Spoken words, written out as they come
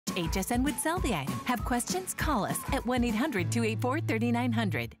HSN would sell the item. Have questions? Call us at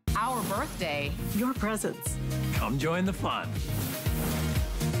 1-800-284-3900. Our birthday, your presents. Come join the fun.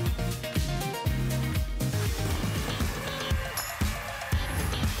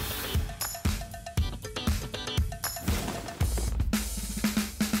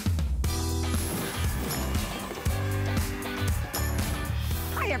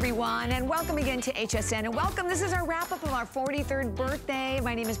 Everyone, and welcome again to HSN, and welcome. This is our wrap-up of our 43rd birthday.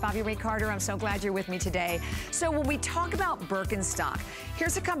 My name is Bobby Ray Carter. I'm so glad you're with me today. So when we talk about Birkenstock,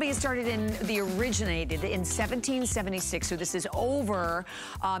 here's a company that originated in 1776, so this is over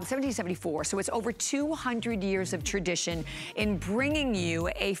 1774, so it's over 200 years of tradition in bringing you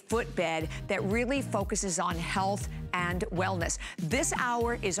a footbed that really focuses on health and wellness. This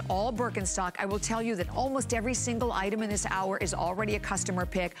hour is all Birkenstock. I will tell you that almost every single item in this hour is already a customer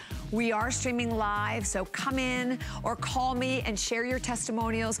pick. We are streaming live, so come in or call me and share your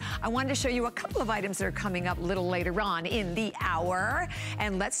testimonials. I wanted to show you a couple of items that are coming up a little later on in the hour.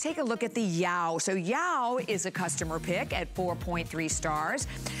 And let's take a look at the Yao. So Yao is a customer pick at 4.3 stars.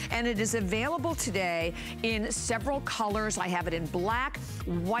 And it is available today in several colors. I have it in black,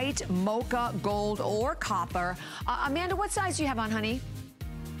 white, mocha, gold, or copper. Amanda, what size do you have on, honey?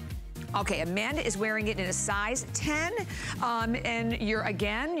 Okay, Amanda is wearing it in a size 10, and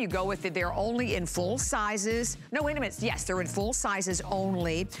you go with it. They're only in full sizes. No, wait a minute. Yes, they're in full sizes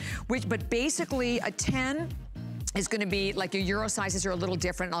only, but basically a 10 is gonna be, like, your Euro sizes are a little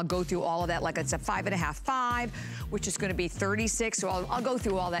different. I'll go through all of that. Like, it's a 5.5, 5, which is gonna be 36. So I'll go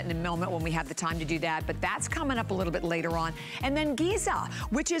through all that in a moment when we have the time to do that. But that's coming up a little bit later on. And then Giza,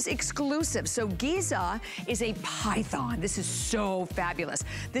 which is exclusive. So Giza is a python. This is so fabulous.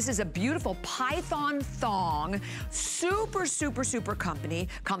 This is a beautiful python thong. Super, super, super comfy.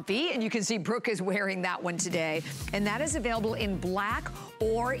 And you can see Brooke is wearing that one today. And that is available in black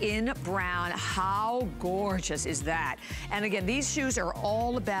or in brown. How gorgeous is that? And again, these shoes are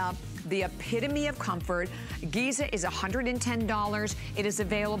all about the epitome of comfort. Giza is $110. It is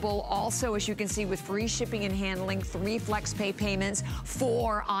available also, as you can see, with free shipping and handling, 3 flex pay payments,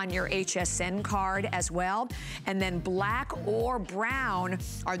 4 on your HSN card as well. And then black or brown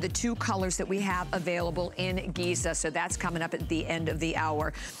are the 2 colors that we have available in Giza. So that's coming up at the end of the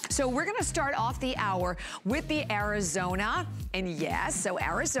hour. So we're gonna start off the hour with the Arizona. And yes, so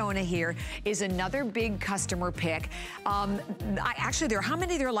Arizona here is another big customer pick. Actually, how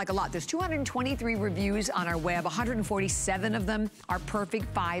many? There are like a lot. There's 223 reviews on our web. 147 of them are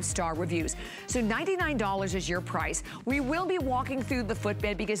perfect 5-star reviews. So $99 is your price. We will be walking through the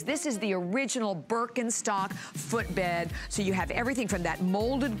footbed because this is the original Birkenstock footbed. So you have everything from that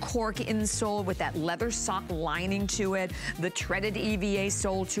molded cork insole with that leather sock lining to it, the treaded EVA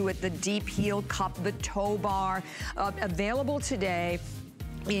sole to it, the deep heel cup, the toe bar, available today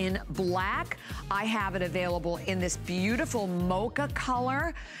in black. I have it available in this beautiful mocha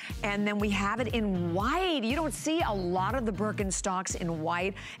color, and then we have it in white. You don't see a lot of the Birkenstocks in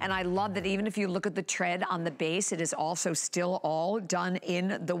white, and I love that even if you look at the tread on the base, it is also still all done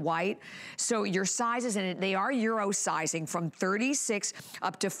in the white. So your sizes in it, they are Euro sizing from 36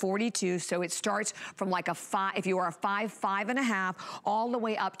 up to 42, so it starts from like a 5, if you are a 5, 5.5, all the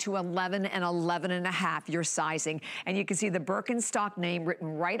way up to 11 and 11.5, your sizing. And you can see the Birkenstock name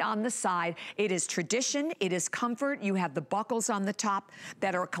written right on the side. It is tradition, it is comfort. You have the buckles on the top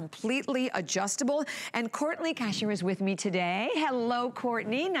that are completely adjustable. And Courtney Cashier is with me today. Hello,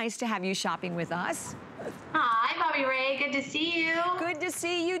 Courtney. Nice to have you shopping with us. Hi, Bobby Ray. Good to see you. Good to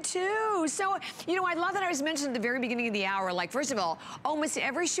see you too. So, you know, I love that I was mentioned at the very beginning of the hour. Like, first of all, almost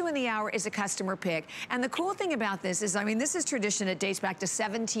every shoe in the hour is a customer pick. And the cool thing about this is, I mean, this is tradition. It dates back to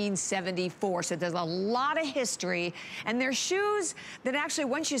 1774. So there's a lot of history. And they're shoes that actually,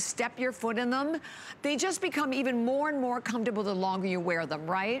 once you step your foot in them, they just become even more and more comfortable the longer you wear them,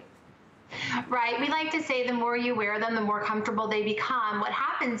 right? Right. We like to say the more you wear them, the more comfortable they become. What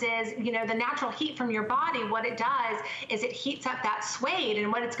happens is, you know, the natural heat from your body, what it does is it heats up that suede, and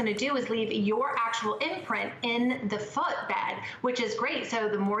what it's going to do is leave your actual imprint in the footbed, which is great. So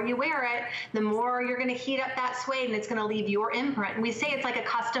the more you wear it, the more you're going to heat up that suede, and it's going to leave your imprint. And we say it's like a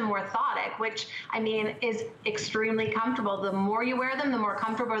custom orthotic, which, I mean, is extremely comfortable. The more you wear them, the more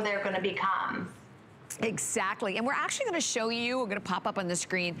comfortable they're going to become. Exactly, and we're actually going to show you, we're going to pop up on the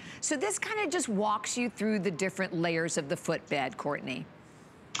screen. So this kind of just walks you through the different layers of the footbed, Courtney.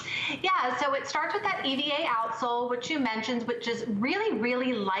 Yeah, so it starts with that EVA outsole, which you mentioned, which is really,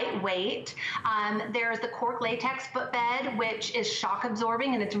 really lightweight. There's the cork latex footbed, which is shock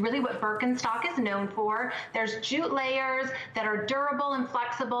absorbing, and it's really what Birkenstock is known for. There's jute layers that are durable and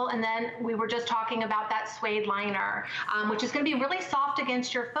flexible, and then we were just talking about that suede liner, which is going to be really soft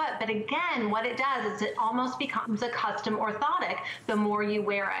against your foot. But again, what it does is it almost becomes a custom orthotic the more you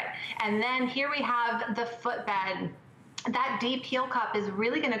wear it. And then here we have the footbed. That deep heel cup is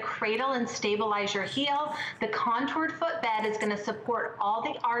really going to cradle and stabilize your heel. The contoured footbed is going to support all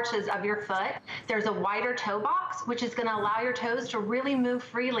the arches of your foot. There's a wider toe box, which is going to allow your toes to really move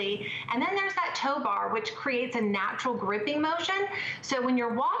freely. And then there's that toe bar, which creates a natural gripping motion. So when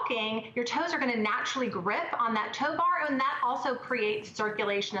you're walking, your toes are going to naturally grip on that toe bar, and that also creates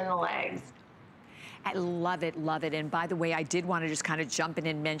circulation in the legs. I love it, love it. And by the way, I did want to just kind of jump in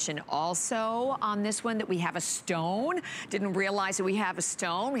and mention also on this one that we have a stone. Didn't realize that we have a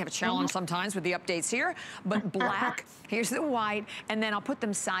stone. We have a challenge sometimes with the updates here, but black, here's the white, and then I'll put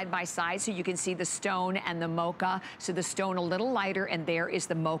them side by side so you can see the stone and the mocha. So the stone a little lighter, and there is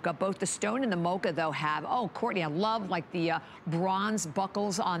the mocha. Both the stone and the mocha though have, oh, Courtney, I love like the bronze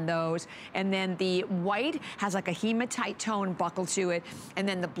buckles on those. And then the white has like a hematite tone buckle to it. And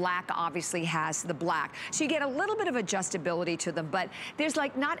then the black obviously has the black. So you get a little bit of adjustability to them, but there's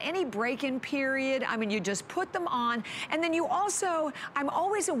like not any break-in period. I mean, you just put them on, and then you also, I'm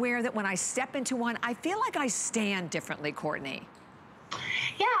always aware that when I step into one, I feel like I stand differently, Courtney.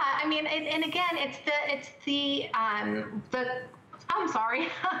 Yeah, I mean, and again, it's the I'm sorry,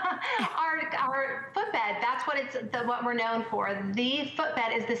 our footbed, that's what we're known for. The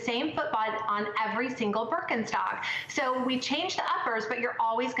footbed is the same footbed on every single Birkenstock. So we changed the uppers, but you're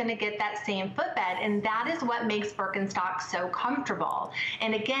always going to get that same footbed, and that is what makes Birkenstock so comfortable.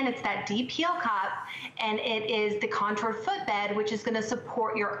 And again, it's that deep heel cup, and it is the contoured footbed, which is going to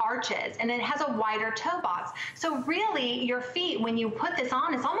support your arches, and it has a wider toe box. So really, your feet, when you put this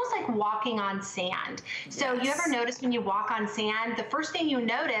on, it's almost like walking on sand. Yes. So you ever notice when you walk on sand, the first thing you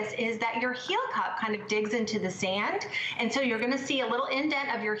notice is that your heel cup kind of digs into the sand, and so you're going to see a little indent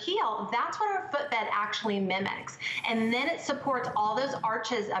of your heel. That's what our footbed actually mimics, and then it supports all those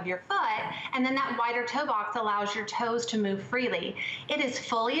arches of your foot, and then that wider toe box allows your toes to move freely. It is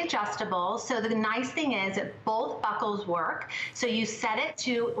fully adjustable, so the nice thing is that both buckles work, so you set it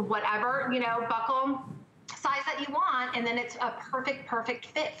to whatever, you know, buckle size that you want, and then it's a perfect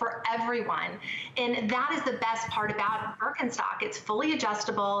fit for everyone. And that is the best part about Birkenstock. It's fully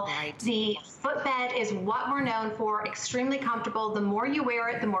adjustable. Right. The footbed is what we're known for, extremely comfortable. The more you wear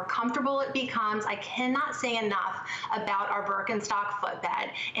it, the more comfortable it becomes. I cannot say enough about our Birkenstock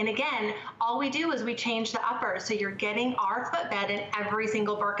footbed. And again, all we do is we change the uppers, so you're getting our footbed in every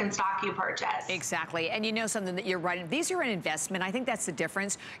single Birkenstock you purchase. Exactly. And you know something that you're right, these are an investment. I think that's the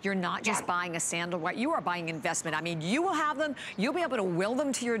difference. You're not just buying a sandal, right? You are buying investment. I mean, you will have them, you'll be able to will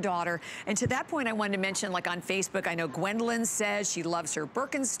them to your daughter. And to that point, I wanted to mention, like on Facebook, I know Gwendolyn says she loves her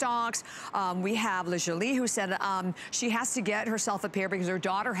Birkenstocks. We have La Jolie who said she has to get herself a pair because her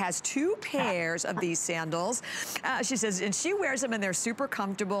daughter has 2 pairs of these sandals. She says, and she wears them and they're super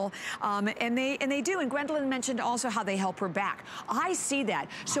comfortable. And they do. And Gwendolyn mentioned also how they help her back. I see that.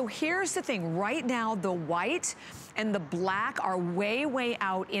 So here's the thing. Right now, the white and the black are way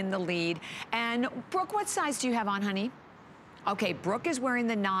out in the lead. And Brooke, what size do you have on, honey? Okay, Brooke is wearing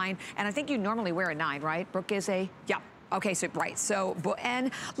the 9, and I think you normally wear a 9, right? Brooke is a, yeah. Okay, so right, so,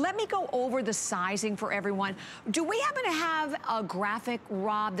 and let me go over the sizing for everyone. Do we happen to have a graphic,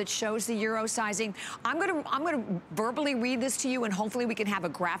 Rob, that shows the Euro sizing? I'm gonna verbally read this to you, and hopefully we can have a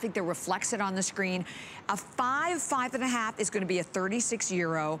graphic that reflects it on the screen. A 5.5 is gonna be a 36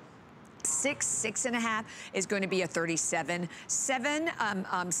 Euro. 6.5 is going to be a 37.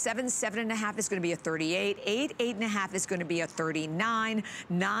 7.5 is going to be a 38. 8.5 is going to be a 39.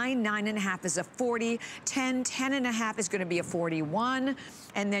 9.5 is a 40. 10.5 is going to be a 41.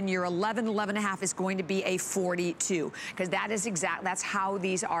 And then your 11.5 is going to be a 42, because that is that's how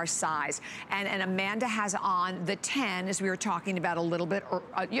these are sized. And Amanda has on the 10, as we were talking about a little bit. Or,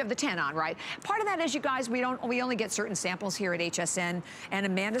 you have the 10 on, right? Part of that is, you guys, we only get certain samples here at HSN, and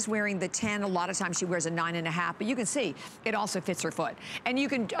Amanda's wearing the 10. A lot of times she wears a 9.5, but you can see it also fits her foot. And you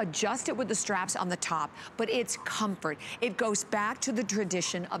can adjust it with the straps on the top, but it's comfort. It goes back to the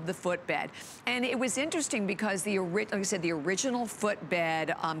tradition of the footbed. And it was interesting because like I said, the original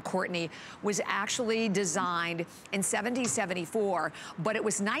footbed, Courtney, was actually designed in 1774, but it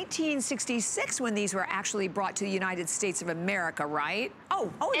was 1966 when these were actually brought to the United States of America, right?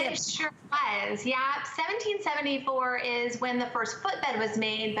 It sure was. Yeah, 1774 is when the first footbed was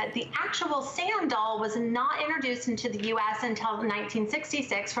made, but the actual sandal was not introduced into the US until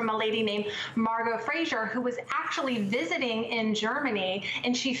 1966 from a lady named Margot Fraser, who was actually visiting in Germany,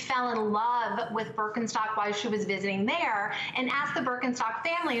 and she fell in love with Birkenstock while she was visiting there, and asked the Birkenstock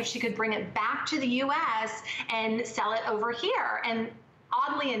family if she could bring it back to the US and sell it over here. And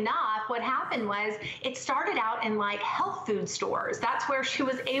oddly enough, what happened was it started out in like health food stores. That's where she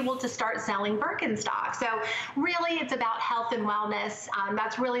was able to start selling Birkenstock. So really it's about health and wellness.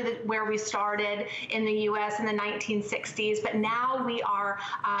 That's really where we started in the US in the 1960s. But now we are,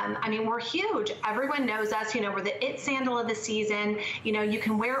 I mean, we're huge. Everyone knows us. You know, we're the it sandal of the season. You know, you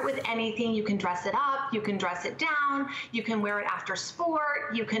can wear it with anything. You can dress it up. You can dress it down. You can wear it after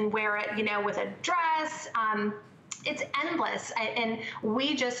sport. You can wear it, you know, with a dress. It's endless, and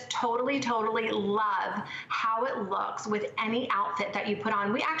we just totally love how it looks with any outfit that you put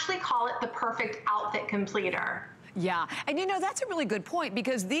on. We actually call it the perfect outfit completer. Yeah, and you know, that's a really good point,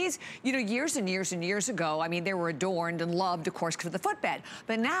 because these, you know, years and years and years ago, I mean, they were adorned and loved, of course, for the footbed.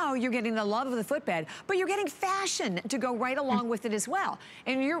 But now you're getting the love of the footbed, but you're getting fashion to go right along with it as well.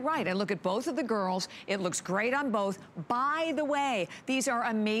 And you're right, I look at both of the girls, it looks great on both. By the way, these are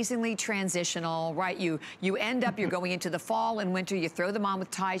amazingly transitional, right? You end up, you're going into the fall and winter, you throw them on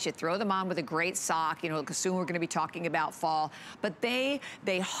with ties, you throw them on with a great sock, you know, because soon we're gonna be talking about fall. But they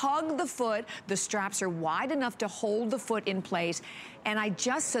hug the foot, the straps are wide enough to hold the foot in place. And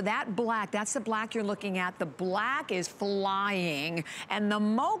so that black, that's the black you're looking at. The black is flying, and the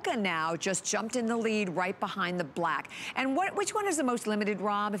mocha now just jumped in the lead right behind the black. And which one is the most limited,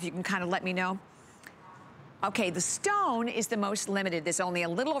 Rob, if you can kind of let me know? Okay, the stone is the most limited. There's only a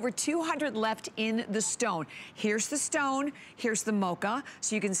little over 200 left in the stone. Here's the stone, here's the mocha,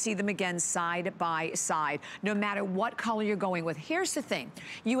 so you can see them again side by side, no matter what color you're going with. Here's the thing,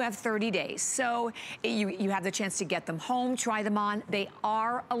 you have 30 days, so you have the chance to get them home, try them on. They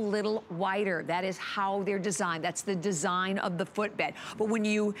are a little wider. That is how they're designed. That's the design of the footbed. But when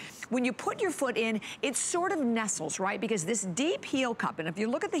you put your foot in, it sort of nestles, right? Because this deep heel cup, and if you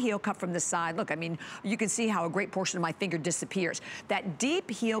look at the heel cup from the side, look, I mean, you can see how a great portion of my finger disappears. That deep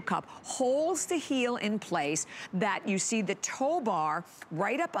heel cup holds the heel in place, that you see the toe bar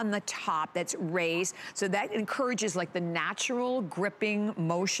right up on the top that's raised, so that encourages like the natural gripping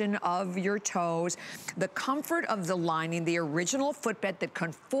motion of your toes. The comfort of the lining, the original footbed that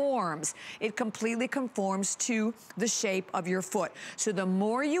conforms, it completely conforms to the shape of your foot. So the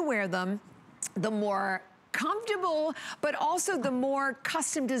more you wear them, the more comfortable, but also the more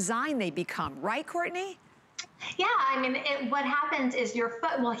custom design they become, right, Courtney? Yeah, I mean, what happens is your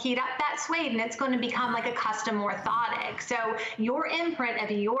foot will heat up that suede, and it's going to become like a custom orthotic. So your imprint of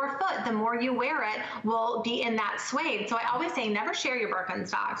your foot, the more you wear it, will be in that suede. So I always say never share your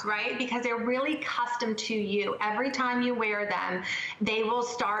Birkenstocks, right? Because they're really custom to you. Every time you wear them, they will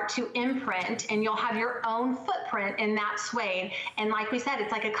start to imprint, and you'll have your own footprint in that suede. And like we said,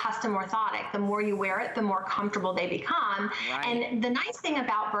 it's like a custom orthotic. The more you wear it, the more comfortable they become. Right. And the nice thing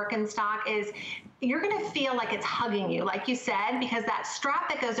about Birkenstock is you're going to feel like it's hugging you, like you said, because that strap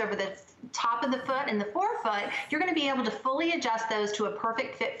that goes over the top of the foot and the forefoot, you're going to be able to fully adjust those to a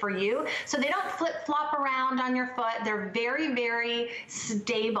perfect fit for you. So they don't flip-flop around on your foot. They're very, very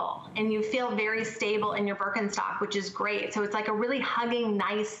stable, and you feel very stable in your Birkenstock, which is great. So it's like a really hugging,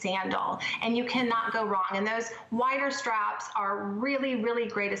 nice sandal, and you cannot go wrong. And those wider straps are really, really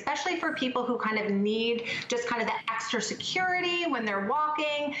great, especially for people who kind of need just kind of that extra security when they're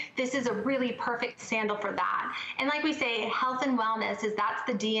walking. This is a really perfect sandal for that. And like we say, health and wellness that's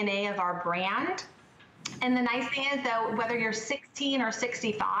the DNA of our brand. And the nice thing is, though, whether you're 16 or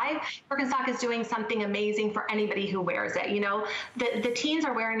 65, Birkenstock is doing something amazing for anybody who wears it. You know, the teens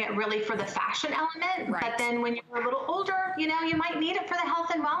are wearing it really for the fashion element, right. But then when you're a little older, you know, you might need it for the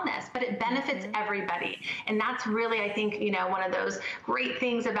health and wellness, but it benefits everybody. And that's really, I think, you know, one of those great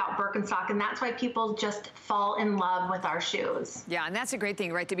things about Birkenstock, and that's why people just fall in love with our shoes. Yeah, and that's a great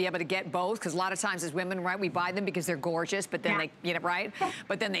thing, right, to be able to get both, because a lot of times as women, right, we buy them because they're gorgeous, but then they, you know, right,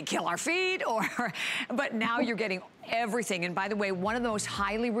 but then they kill our feet, but now you're getting everything. And by the way, one of the most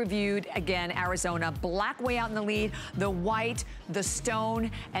highly reviewed, again, Arizona, black way out in the lead, the white, the stone,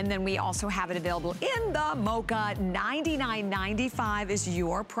 and then we also have it available in the mocha. $99.95 is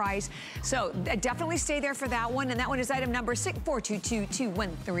your price. So definitely stay there for that one. And that one is item number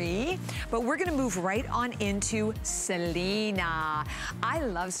 6422213. But we're gonna move right on into Selena. I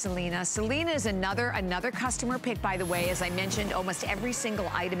love Selena. Selena is another customer pick, by the way. As I mentioned, almost every single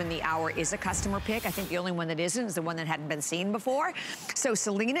item in the hour is a customer pick. I think the only one that isn't is the one one that hadn't been seen before. So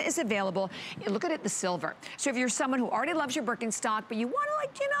Selena is available. Look at it, the silver. So if you're someone who already loves your Birkenstock, but you want to,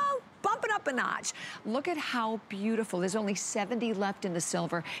 like, you know, bump it up a notch. Look at how beautiful. There's only 70 left in the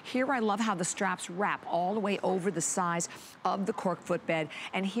silver. Here I love how the straps wrap all the way over the size of the cork footbed.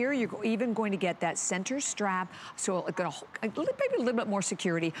 And here you're even going to get that center strap, so it's gonna maybe a little bit more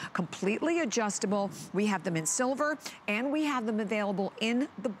security, completely adjustable. We have them in silver and we have them available in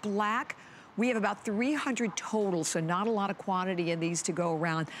the black. We have about 300 total, so not a lot of quantity in these to go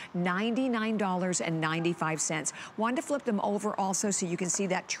around. $99.95. Wanted to flip them over also so you can see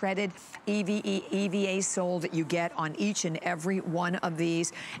that treaded EVA sole that you get on each and every one of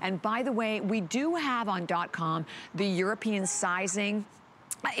these. And by the way, we do have on .com the European sizing.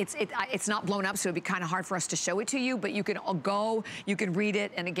 It's not blown up, so it'd be kind of hard for us to show it to you, but you can go, you can read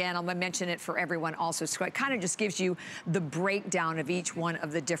it, and again, I'm gonna mention it for everyone also. So it kind of just gives you the breakdown of each one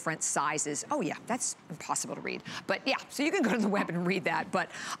of the different sizes. Oh yeah, that's impossible to read. But yeah, so you can go to the web and read that. But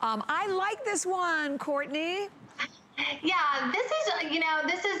I like this one, Courtney. Yeah, this is, you know,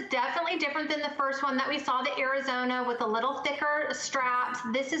 this is definitely different than the first one that we saw, the Arizona with a little thicker straps.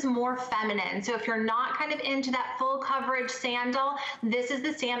 This is more feminine. So if you're not kind of into that full coverage sandal, this is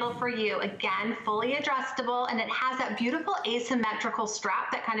the sandal for you. Again, fully adjustable, and it has that beautiful asymmetrical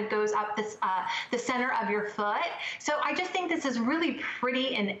strap that kind of goes up this, the center of your foot. So I just think this is really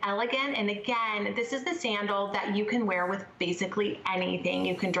pretty and elegant. And again, this is the sandal that you can wear with basically anything.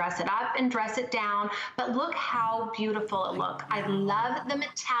 You can dress it up and dress it down, but look how beautiful it looks. I love the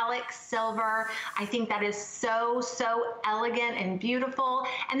metallic silver. I think that is so, so elegant and beautiful.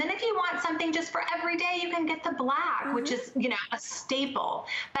 And then if you want something just for every day, you can get the black, which is, you know, a staple.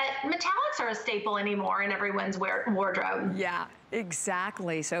 But metallics are a staple anymore in everyone's wardrobe. Yeah.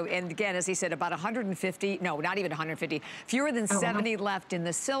 Exactly. So, and again, as he said, about 150, no, not even 150, fewer than 70 left in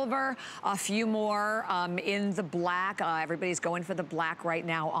the silver, a few more in the black. Everybody's going for the black right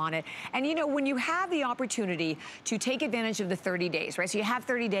now on it. And you know, when you have the opportunity to take advantage of the 30 days, right? So you have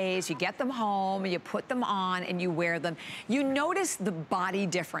 30 days, you get them home, you put them on and you wear them. You notice the body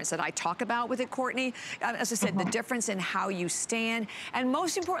difference that I talk about with it, Courtney. As I said, the difference in how you stand, and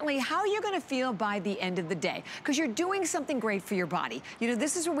most importantly, how you're going to feel by the end of the day, because you're doing something great for your body. You know,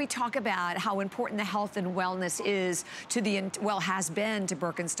 this is where we talk about how important the health and wellness is to the, well, has been to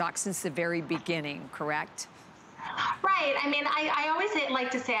Birkenstock since the very beginning, correct? Right. I mean, I always like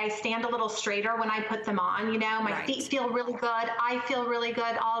to say I stand a little straighter when I put them on. You know, my feet feel really good. I feel really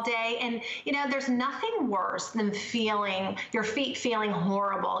good all day. And, you know, there's nothing worse than feeling your feet feeling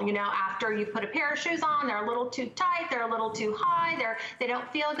horrible. You know, after you put a pair of shoes on, they're a little too tight, they're a little too high, they don't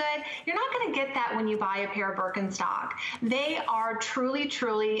feel good. You're not going to get that when you buy a pair of Birkenstock. They are truly,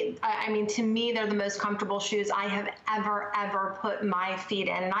 truly, I mean, to me, they're the most comfortable shoes I have ever put my feet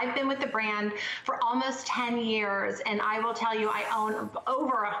in. And I've been with the brand for almost 10 years. And I will tell you, I own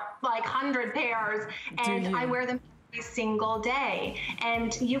over like 100 pairs, and I wear them every single day.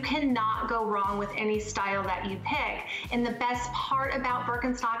 And you cannot go wrong with any style that you pick. And the best part about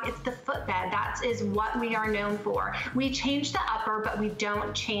Birkenstock, it's the footbed. That is what we are known for. We change the upper, but we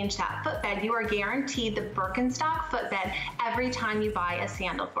don't change that footbed. You are guaranteed the Birkenstock footbed every time you buy a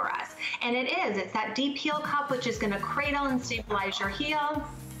sandal for us. And it's that deep heel cup, which is going to cradle and stabilize your heel.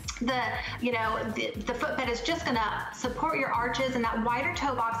 The footbed is just going to support your arches, and that wider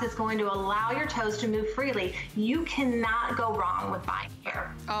toe box is going to allow your toes to move freely. You cannot go wrong with buying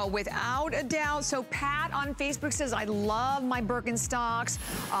here. Oh, without a doubt. So Pat on Facebook says, I love my Birkenstocks.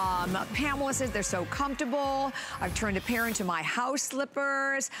 Pamela says they're so comfortable. I've turned a pair into my house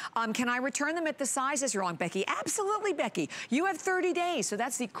slippers. Can I return them at the sizes wrong, Becky? Absolutely, Becky. You have 30 days. So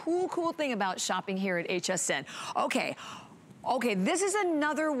that's the cool thing about shopping here at HSN. Okay, this is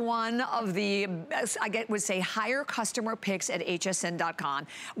another one of the, I would say, higher customer picks at hsn.com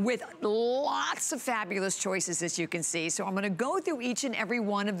with lots of fabulous choices, as you can see. So I'm gonna go through each and every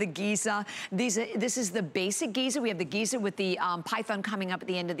one of the Giza. This is the basic Giza. We have the Giza with the python coming up at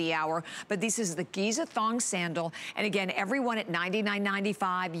the end of the hour, but this is the Giza thong sandal. And again, every one at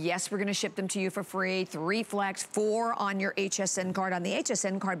 $99.95. Yes, we're gonna ship them to you for free. 3 flex, 4 on your HSN card. On the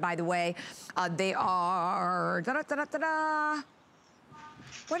HSN card, by the way, they are,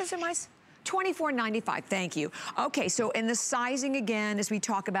 what is it, Mice? $24.95, thank you. Okay, so in the sizing again, as we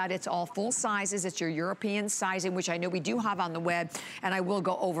talk about, it's all full sizes. It's your European sizing, which I know we do have on the web, and I will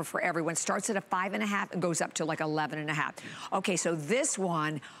go over for everyone. Starts at a 5.5 and goes up to like 11.5. Okay, so this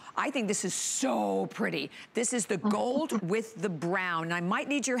one, I think this is so pretty. This is the gold with the brown. And I might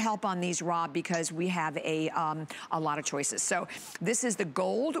need your help on these, Rob, because we have a lot of choices. So this is the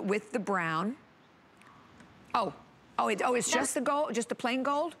gold with the brown. Oh, it's just the gold, just the plain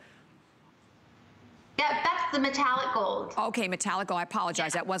gold? Yeah, that's the metallic gold. Okay, metallic gold. I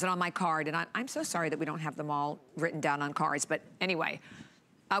apologize. That wasn't on my card. And I'm so sorry that we don't have them all written down on cards. But anyway,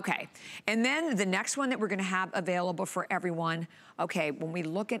 okay. And then the next one that we're going to have available for everyone, okay, when we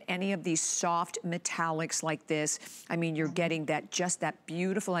look at any of these soft metallics like this, I mean, you're getting that, just that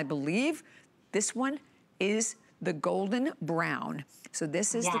beautiful, I believe, this one is the golden brown. So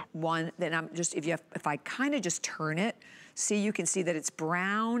this is the one that I'm just, if I kind of just turn it, see, you can see that it's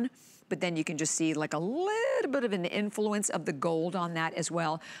brown, but then you can just see like a little bit of an influence of the gold on that as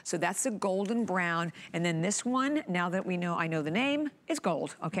well. So that's the golden brown. And then this one, now that I know the name, is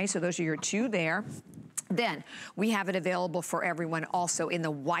gold. Okay, so those are your two there. Then we have it available for everyone also in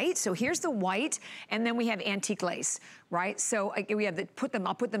the white. So here's the white, and then we have antique lace, right? So we have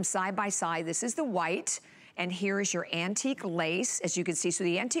I'll put them side by side. This is the white, and here is your antique lace, as you can see. So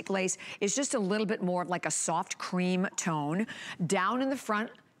the antique lace is just a little bit more of like a soft cream tone. Down in the front,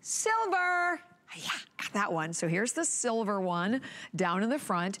 silver. Yeah, got that one. So here's the silver one down in the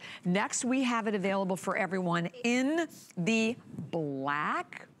front. Next, we have it available for everyone in the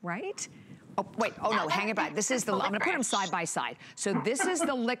black, right? Oh, wait, oh no, hang it back. This is I'm gonna put them side by side. So this is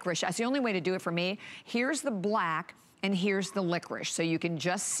the licorice. That's the only way to do it for me. Here's the black, and here's the licorice. So you can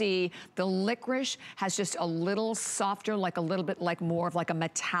just see the licorice has just a little softer, like a little bit like more of like a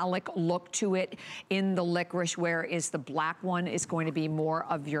metallic look to it in the licorice, whereas the black one is going to be more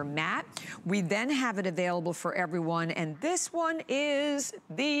of your matte. We then have it available for everyone, and this one is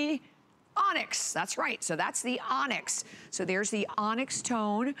the onyx. That's right. So that's the onyx. So there's the onyx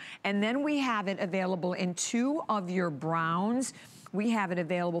tone, and then we have it available in two of your browns. We have it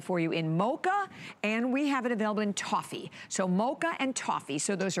available for you in mocha, and we have it available in toffee. So mocha and toffee.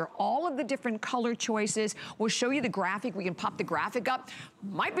 So those are all of the different color choices. We'll show you the graphic. We can pop the graphic up.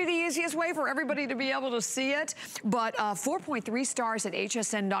 Might be the easiest way for everybody to be able to see it. But 4.3 stars at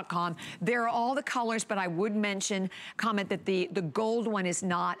hsn.com. There are all the colors, but I would comment that the gold one is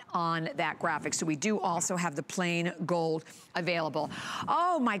not on that graphic. So we do also have the plain gold available.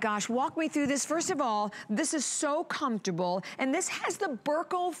 Oh my gosh, walk me through this. First of all, this is so comfortable, and this has the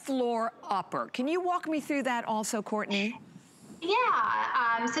Birko floor upper. Can you walk me through that also, Courtney?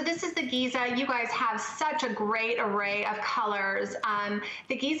 Yeah, so this is the Giza. You guys have such a great array of colors.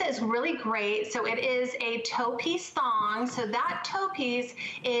 The Giza is really great. So it is a toe piece thong. So that toe piece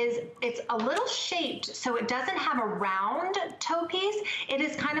it's a little shaped. So it doesn't have a round toe piece. It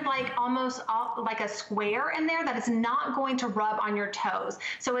is kind of like almost like a square in there that is not going to rub on your toes.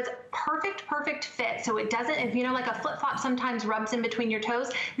 So it's perfect fit. So it doesn't, if you know, like a flip-flop sometimes rubs in between your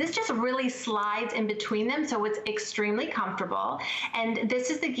toes, this just really slides in between them. So it's extremely comfortable. And this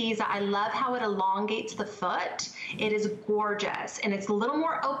is the Giza. I love how it elongates the foot. It is gorgeous, and it's a little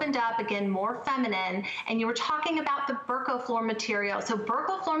more opened up, again, more feminine. And you were talking about the Birko floor material. So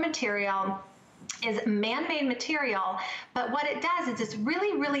Birko floor material is man-made material, but what it does is it's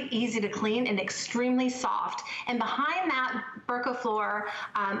really easy to clean and extremely soft. And behind that Birko floor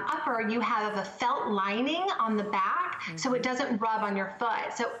upper, you have a felt lining on the back, so it doesn't rub on your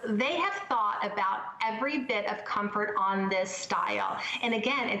foot. So they have thought about every bit of comfort on this style. And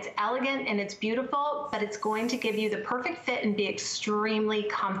again, it's elegant and it's beautiful, but it's going to give you the perfect fit and be extremely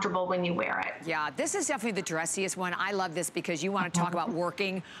comfortable when you wear it. Yeah, this is definitely the dressiest one. I love this because you want to talk about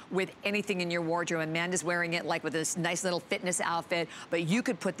working with anything in your wardrobe. Amanda's wearing it like with this nice little fitness outfit, but you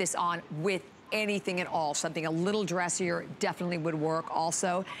could put this on with anything at all. Something a little dressier definitely would work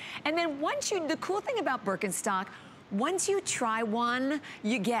also. And then the cool thing about Birkenstock, once you try one,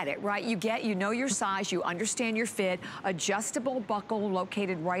 you get it, right? You know your size, you understand your fit, adjustable buckle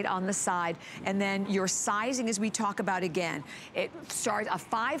located right on the side, and then your sizing, as we talk about again, it starts, a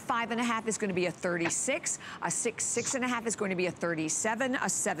 5, 5.5 is gonna be a 36, a 6, 6.5 is going to be a 37, a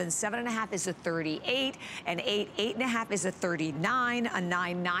 7, 7.5 is a 38, an 8, 8.5 is a 39, a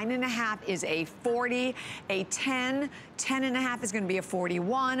 9, 9.5 is a 40, a 10, 10.5 is gonna be a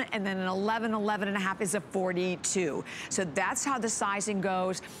 41, and then an 11, 11.5 is a 42. So that's how the sizing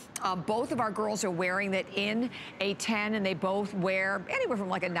goes. Both of our girls are wearing that in a 10, and they both wear anywhere from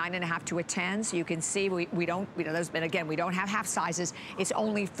like a 9.5 to a 10. So you can see we don't, and again, we don't have half sizes. It's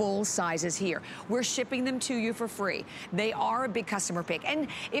only full sizes here. We're shipping them to you for free. They are a big customer pick. And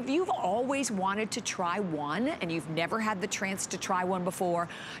if you've always wanted to try one and you've never had the chance to try one before,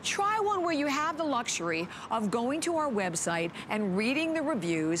 try one where you have the luxury of going to our website website and reading the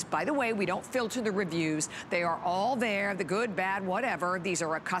reviews. By the way, we don't filter the reviews. They are all there, the good, bad, whatever. These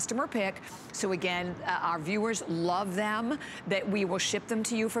are a customer pick. So again, our viewers love them, that we will ship them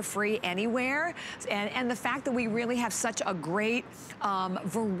to you for free anywhere. And the fact that we really have such a great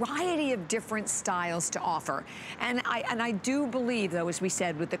variety of different styles to offer. And I do believe, though, as we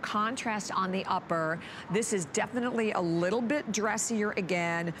said, with the contrast on the upper, this is definitely a little bit dressier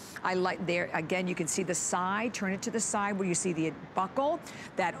again. I like there, again, you can see the side, turn it to the side where you see the buckle,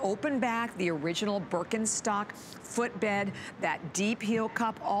 that open back, the original Birkenstock footbed, that deep heel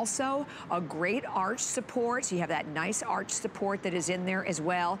cup, also a great arch support. So you have that nice arch support that is in there as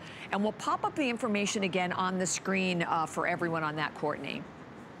well. And we'll pop up the information again on the screen for everyone on that, Courtney.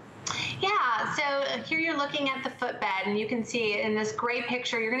 Yeah, so here you're looking at the footbed, and you can see in this gray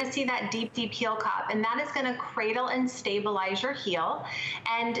picture, you're going to see that deep, deep heel cup, and that is going to cradle and stabilize your heel.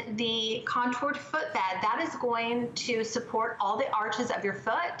 And the contoured footbed, that is going to support all the arches of your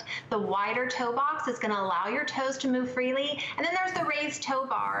foot. The wider toe box is going to allow your toes to move freely. And then there's the raised toe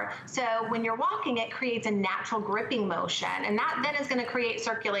bar. So when you're walking, it creates a natural gripping motion, and that then is going to create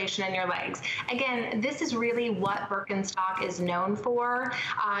circulation in your legs. Again, this is really what Birkenstock is known for.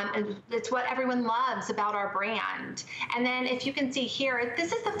 It's what everyone loves about our brand. And then if you can see here,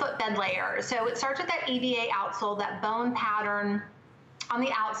 this is the footbed layer. So it starts with that EVA outsole, that bone pattern on the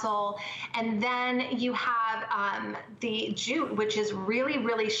outsole, and then you have the jute, which is really,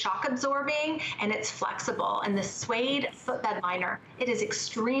 really shock absorbing, and it's flexible. And the suede footbed liner, it is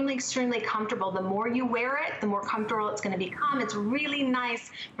extremely, extremely comfortable. The more you wear it, the more comfortable it's going to become. It's really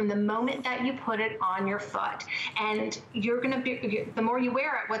nice from the moment that you put it on your foot. And you're going to be, the more you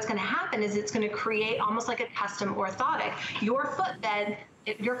wear it, what's going to happen is it's going to create almost like a custom orthotic. Your footbed,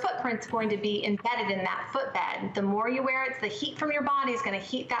 your footprint's going to be embedded in that footbed. The more you wear it, the heat from your body is going to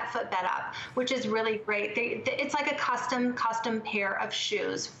heat that footbed up, which is really great. It's like a custom pair of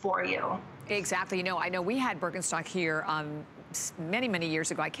shoes for you. Exactly. You know, I know we had Birkenstock here many, many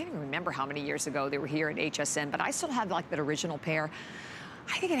years ago. I can't even remember how many years ago they were here at HSN, but I still had like that original pair.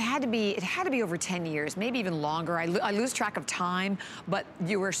 I think it had to be over 10 years, maybe even longer. I lose track of time, but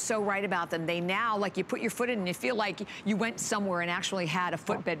you were so right about them. They now, like, you put your foot in and you feel like you went somewhere and actually had a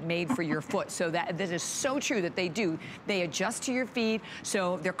footbed made for your foot. So that is so true that they do. They adjust to your feet,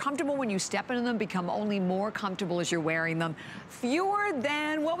 so they're comfortable when you step into them, become only more comfortable as you're wearing them. Fewer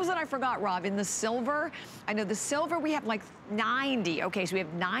than, what was it I forgot, Rob, in the silver? I know the silver, we have like 90. Okay, so we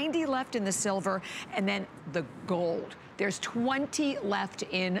have 90 left in the silver, and then the gold. There's 20 left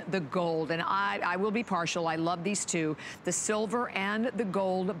in the gold, and I will be partial. I love these two, the silver and the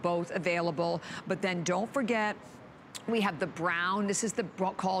gold, both available. But then don't forget, we have the brown. This is the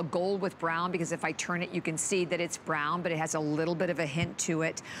called gold with brown, because if I turn it, you can see that it's brown, but it has a little bit of a hint to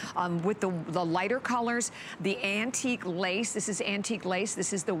it. With the lighter colors, the antique lace. This is antique lace.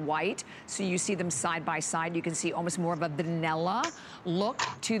 This is the white. So you see them side by side. You can see almost more of a vanilla look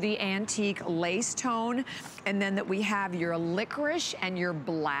to the antique lace tone. And then that we have your licorice and your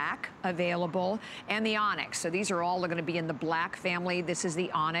black available, and the onyx. So these are all going to be in the black family. This is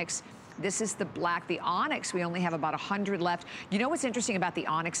the onyx. This is the black. The onyx, we only have about 100 left. You know what's interesting about the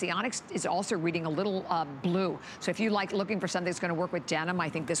onyx? The onyx is also reading a little blue. So if you like looking for something that's going to work with denim, I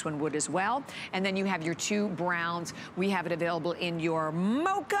think this one would as well. And then you have your two browns. We have it available in your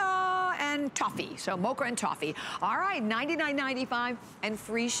mocha and toffee. So mocha and toffee. All right, $99.95 and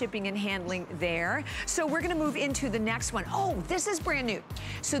free shipping and handling there. So we're going to move into the next one. Oh, this is brand new.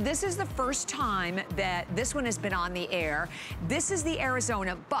 So this is the first time that this one has been on the air. This is the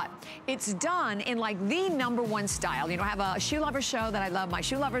Arizona, but it's done in like the #1 style. You know, I have a Shoe Lover show that I love, my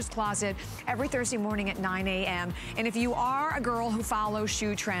Shoe Lover's Closet, every Thursday morning at 9 a.m. And if you are a girl who follows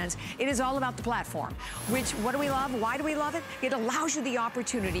shoe trends, it is all about the platform. Which, what do we love? Why do we love it? It allows you the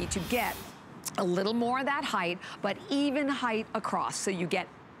opportunity to get a little more of that height, but even height across. So you get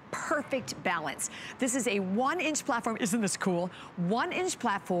perfect balance. This is a 1-inch platform. Isn't this cool? 1-inch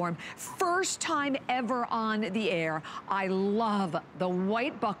platform, first time ever on the air. I love the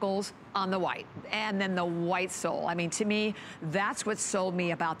white buckles on the white, and then the white sole. I mean, to me, that's what sold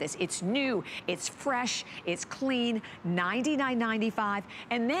me about this. It's new, it's fresh, it's clean, $99.95.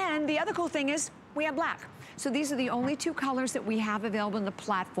 And then the other cool thing is we have black. So these are the only two colors that we have available in the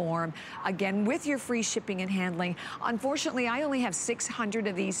platform. Again, with your free shipping and handling. Unfortunately, I only have 600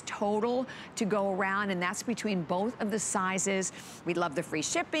 of these total to go around, and that's between both of the sizes. We love the free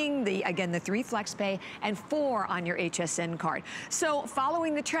shipping, again, the 3 flex pay, and 4 on your HSN card. So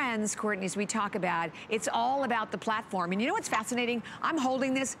following the trends, Courtney, as we talk about, it's all about the platform. And you know what's fascinating? I'm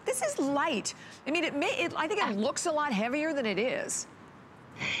holding this. This is light. I mean, I think it looks a lot heavier than it is.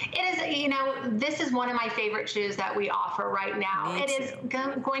 It is, you know, this is one of my favorite shoes that we offer right now. Me it is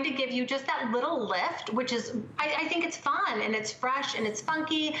going to give you just that little lift, which is, I think it's fun and it's fresh and it's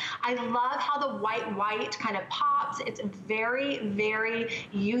funky. I love how the white kind of pops. It's very, very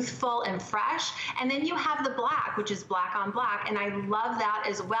youthful and fresh. And then you have the black, which is black on black. And I love that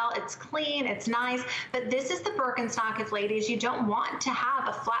as well. It's clean, it's nice. But this is the Birkenstock if, ladies, you don't want to have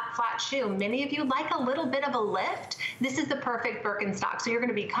a flat shoe. Many of you like a little bit of a lift. This is the perfect Birkenstock. So you're going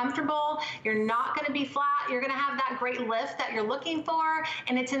to be comfortable, you're not going to be flat, you're going to have that great lift that you're looking for,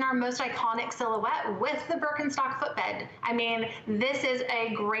 and it's in our most iconic silhouette with the Birkenstock footbed. I mean, this is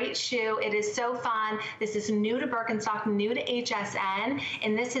a great shoe. It is so fun. This is new to Birkenstock, new to HSN,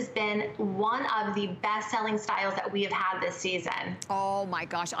 and this has been one of the best-selling styles that we have had this season. Oh my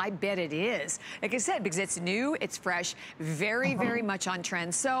gosh, I bet it is. Like I said, because it's new, it's fresh, very, very much on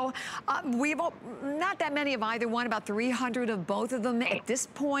trend. So we've not that many of either one, about 300 of both of them at this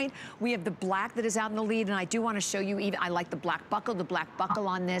point. We have the black that is out in the lead, and I do want to show you, even I like the black buckle. The black buckle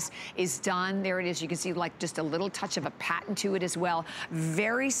on this is done. There it is. You can see like just a little touch of a patent to it as well.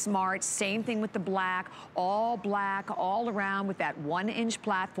 Very smart. Same thing with the black all around with that 1-inch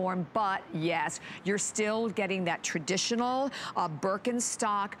platform. But yes, you're still getting that traditional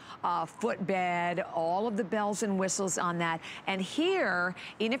Birkenstock footbed, all of the bells and whistles on that. And here,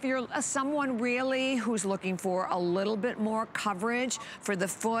 even if you're someone really who's looking for a little bit more coverage for the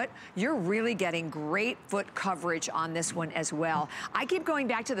foot, you're really getting great foot coverage on this one as well. I keep going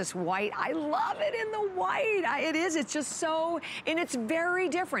back to this white. I love it in the white. It's just so, and it's very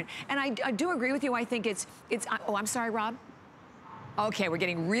different. And I do agree with you. I think it's, oh, I'm sorry, Rob. Okay, we're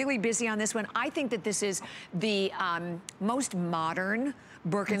getting really busy on this one. I think that this is the most modern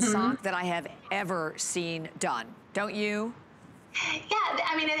Birkenstock that I have ever seen done. Don't you? Yeah,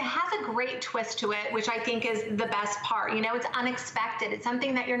 I mean, it has a great twist to it, which I think is the best part. You know, it's unexpected. It's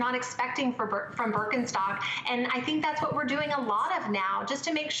something that you're not expecting from Birkenstock. And I think that's what we're doing a lot of now, just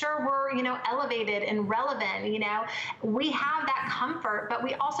to make sure we're, you know, elevated and relevant. You know, we have that comfort, but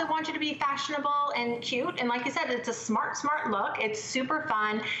we also want you to be fashionable and cute. And like I said, it's a smart look. It's super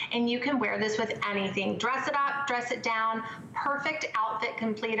fun. And you can wear this with anything. Dress it up, dress it down. Perfect outfit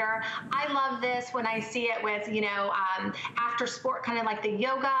completer. I love this when I see it with, you know, after sport, kind of like the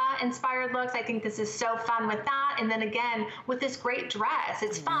yoga inspired looks. I think this is so fun with that. And then again, with this great dress,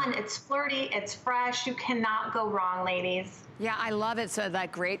 it's fun, it's flirty, it's fresh. You cannot go wrong, ladies. Yeah, I love it. So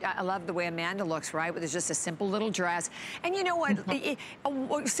that great, I love the way Amanda looks, right? With just a simple little dress. And you know what?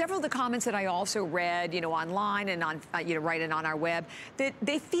 Several of the comments that I also read, you know, online and on, you know, right and on our web, that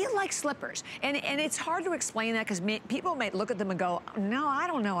they feel like slippers. And it's hard to explain that because people might look at them and go, no, I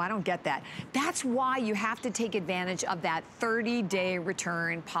don't know, I don't get that. That's why you have to take advantage of that 30-day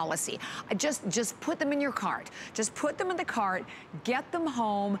return policy. Just put them in your cart. Just put them in the cart, get them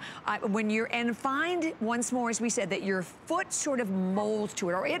home and find once more, as we said, that your foot sort of molds to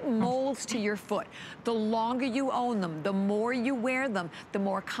it, or it molds to your foot. The longer you own them, the more you wear them, the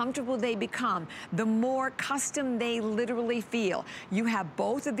more comfortable they become, the more custom they literally feel. You have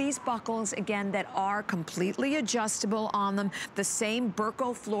both of these buckles, again, that are completely adjustable on them. The same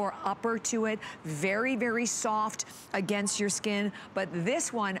Birko floor upper to it, very, very soft against your skin. But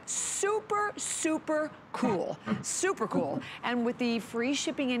this one, super, super cool, super cool. And with the free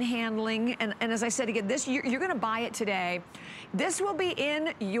shipping and handling, and as I said again, this you're gonna buy it today. This will be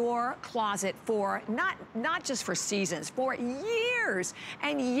in your closet for not just for seasons, for years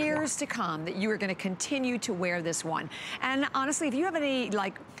and years to come, that you are gonna continue to wear this one. And honestly, if you have any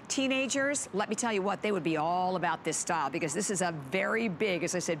like teenagers, let me tell you what, they would be all about this style, because this is a very big,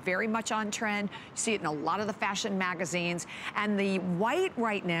 as I said, very much on trend. You see it in a lot of the fashion magazines. And the white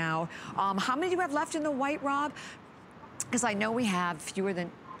right now, how many do you have left in the white, Rob? Because I know we have fewer than,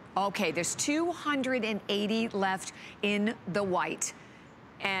 okay, there's 280 left in the white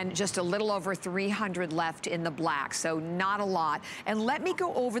and just a little over 300 left in the black, so not a lot. And let me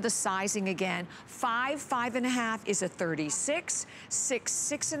go over the sizing again. 5'5.5" is a 36,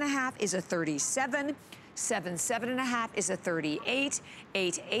 6'6.5" is a 37, 7'7.5" is a 38,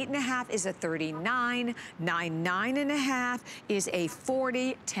 8'8.5" is a 39, 9'9.5" is a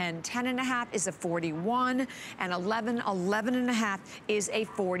 40, 10'10.5" is a 41, and 11'11.5" is a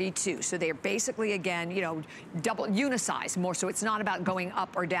 42. So they're basically, again, you know, double unisize more, so it's not about going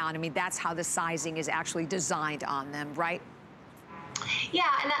up or down. I mean, that's how the sizing is actually designed on them, right? Yeah,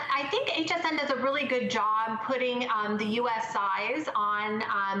 and I think HSN does a really good job putting the US size on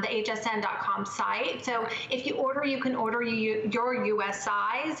the hsn.com site. So if you order, you can order your US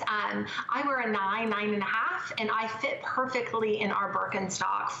size. I wear a 9.5, and I fit perfectly in our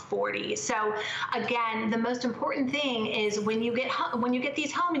Birkenstock 40. So again, the most important thing is when you get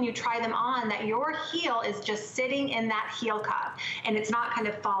these home and you try them on, that your heel is just sitting in that heel cup, and it's not kind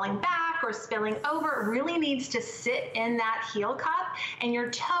of falling back or spilling over. It really needs to sit in that heel cup, and your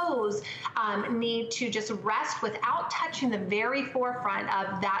toes need to just rest without touching the very forefront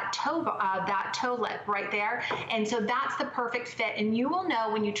of that toe lip right there. And so that's the perfect fit. And you will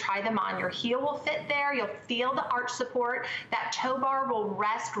know when you try them on, your heel will fit there. You'll feel the arch support. That toe bar will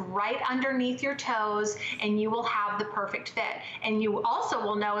rest right underneath your toes, and you will have the perfect fit. And you also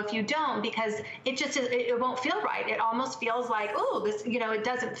will know if you don't, because it won't feel right. It almost feels like, oh, this, it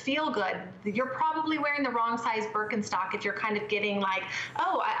doesn't feel good. You're probably wearing the wrong size Birkenstock if you're kind of getting like,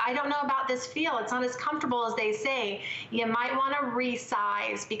 oh, I don't know about this feel. It's not as comfortable as they say. You might want to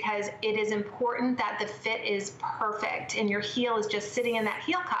resize, because it is important that the fit is perfect and your heel is just sitting in that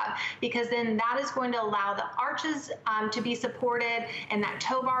heel cup, because then that is going to allow the arches to be supported and that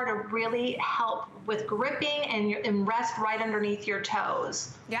toe bar to really help with gripping and rest right underneath your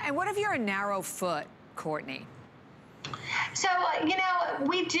toes. Yeah, and what if you're a narrow foot, Courtney? So,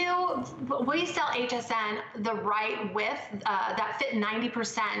 we sell HSN the right width that fit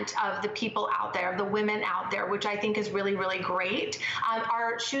 90% of the people out there, of the women out there, which I think is really, really great.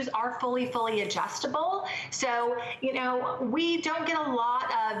 Our shoes are fully adjustable. So, we don't get a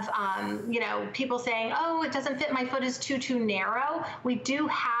lot of, people saying, oh, it doesn't fit, my foot is too narrow. We do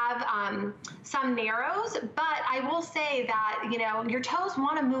have some narrows, but I will say that, your toes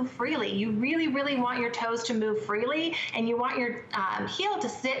want to move freely. You really, really want your toes to move freely, and you want your heel to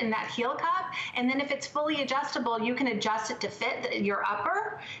sit in that heel cup. And then if it's fully adjustable, you can adjust it to fit your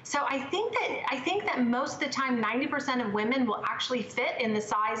upper. So I think that most of the time, 90% of women will actually fit in the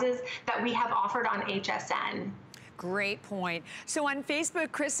sizes that we have offered on HSN. Great point. So on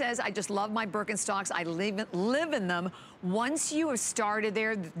Facebook, Chris says, I just love my Birkenstocks. I live in them. Once you have started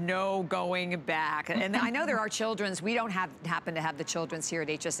there, no going back. And I know there are children's. We don't happen to have the children's here at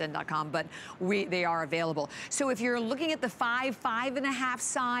hsn.com, but they are available. So if you're looking at the 5.5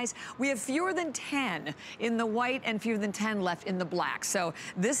 size, we have fewer than 10 in the white and fewer than 10 left in the black. So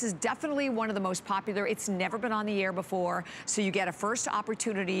this is definitely one of the most popular. It's never been on the air before, so you get a first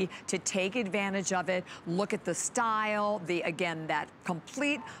opportunity to take advantage of it. Look at the style, again, that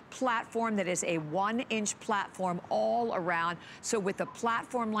complete platform that is a 1-inch platform all around. So with a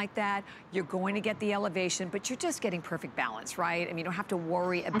platform like that, you're going to get the elevation, but you're just getting perfect balance, right? I mean, you don't have to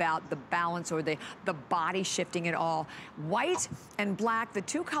worry about the balance or the body shifting at all. White and black, the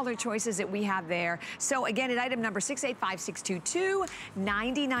two color choices that we have there. So again, at item number 685622,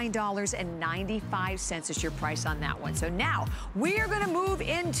 $99.95 is your price on that one. So now we are going to move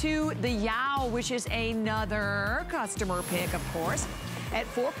into the Yow, which is another customer pick, of course, at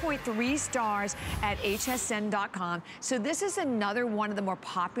 4.3 stars at hsn.com. So this is another one of the more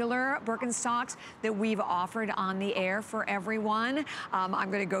popular Birkenstocks that we've offered on the air for everyone. I'm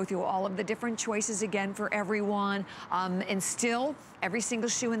going to go through all of the different choices again for everyone. And still, every single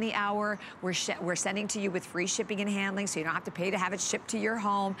shoe in the hour, we're sending to you with free shipping and handling, so you don't have to pay to have it shipped to your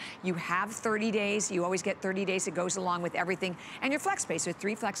home. You have 30 days. You always get 30 days. It goes along with everything. And your flex pay, so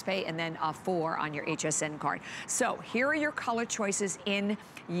 3 flex pay and then 4 on your HSN card. So here are your color choices in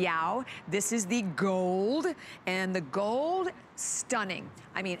Yow. This is the gold, and the gold, stunning.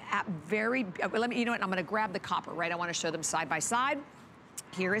 I mean, you know what, I'm gonna grab the copper, right? I wanna show them side by side.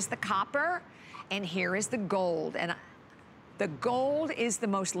 Here is the copper, and here is the gold. And the gold is the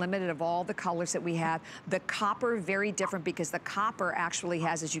most limited of all the colors that we have. The copper, very different, because the copper actually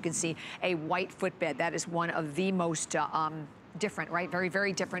has, as you can see, a white footbed. That is one of the most different, right? Very,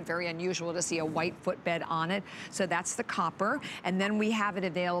 very different, very unusual to see a white footbed on it. So that's the copper. And then we have it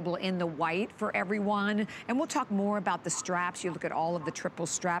available in the white for everyone. And we'll talk more about the straps. You look at all of the triple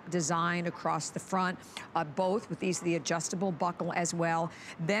strap design across the front, both with the adjustable buckle as well.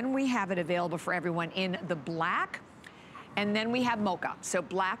 Then we have it available for everyone in the black. And then we have mocha. So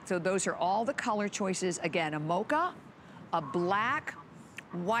black, so those are all the color choices. Again, a mocha, a black,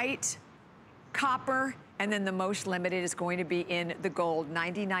 white, copper, and then the most limited is going to be in the gold,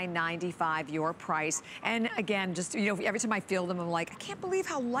 $99.95, your price. And again, just, every time I feel them, I'm like, I can't believe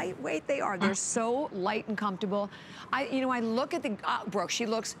how lightweight they are. They're so light and comfortable. I look at Brooke, she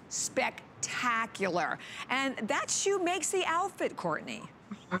looks spectacular. And that shoe makes the outfit, Courtney.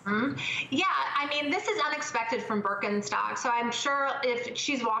 Yeah, I mean, this is unexpected from Birkenstock. So I'm sure if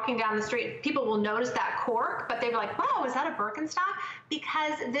she's walking down the street, people will notice that cork, but they'll be like, wow, is that a Birkenstock?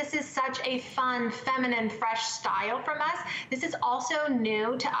 Because this is such a fun, feminine, fresh style from us. This is also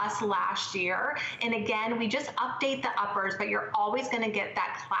new to us last year. And again, we just update the uppers, but you're always going to get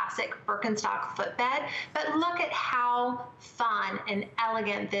that classic Birkenstock footbed. But look at how fun and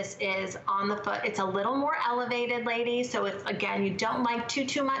elegant this is on the foot. It's a little more elevated, ladies. So if, again, you don't like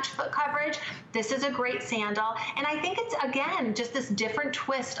too much foot coverage, this is a great sandal. And I think it's, again, just this different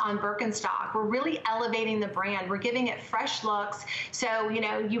twist on Birkenstock. We're really elevating the brand. We're giving it fresh looks. So, you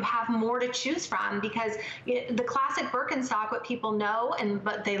know, you have more to choose from, because the classic Birkenstock, what people know and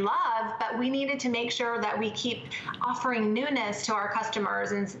what they love, but we needed to make sure that we keep offering newness to our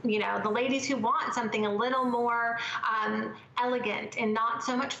customers. And, you know, the ladies who want something a little more elegant and not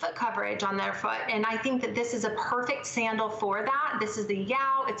so much foot coverage on their foot. And I think that this is a perfect sandal for that. This is the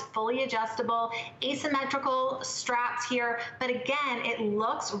Yow. It's fully adjustable, asymmetrical straps here. But again, it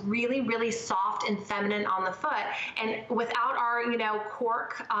looks really, really soft and feminine on the foot. And without our, you know,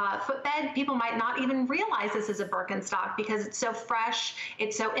 cork footbed, people might not even realize this is a Birkenstock, because it's so fresh,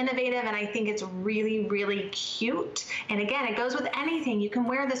 it's so innovative, and I think it's really, really cute. And again, it goes with anything. You can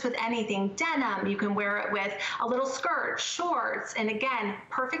wear this with anything. Denim, you can wear it with a little skirt, shorts, and again,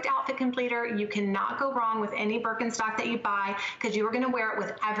 perfect outfit completer. You cannot go wrong with any Birkenstock that you buy, because you are going to wear it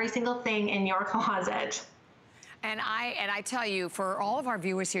with every single thing in your closet. And I tell you, for all of our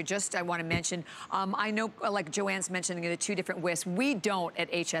viewers here, just I want to mention, I know, like Joanne's mentioning the two different widths. We don't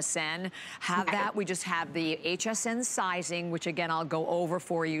at HSN have that. We just have the HSN sizing, which again, I'll go over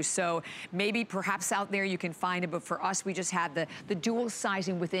for you. So maybe perhaps out there you can find it, but for us, we just have the dual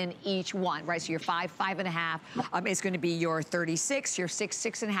sizing within each one, right? So your 5, 5.5 is going to be your 36, your 6,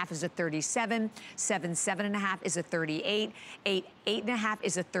 6.5 is a 37, 7, 7.5 is a 38, 8, 8.5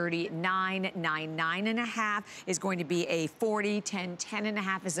 is a 39, 9, 9.5 is going to be a 40, 10,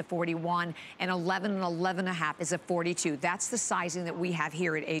 10.5 is a 41, and 11 and 11.5 is a 42. That's the sizing that we have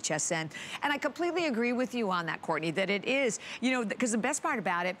here at HSN. And I completely agree with you on that, Courtney, that it is, you know, because the best part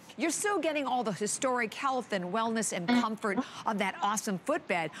about it, you're still getting all the historic health and wellness and comfort of that awesome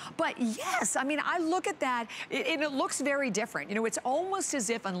footbed. But yes, I mean, I look at that, and it looks very different. You know, it's almost as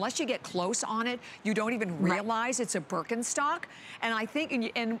if, unless you get close on it, you don't even realize it's a Birkenstock. And I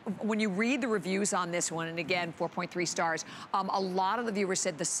think, and when you read the reviews on this one, and again, 4.3 stars, a lot of the viewers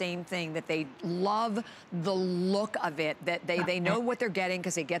said the same thing, that they love the look of it, that they know what they're getting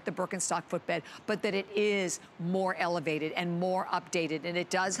because they get the Birkenstock footbed, but that it is more elevated and more updated, and it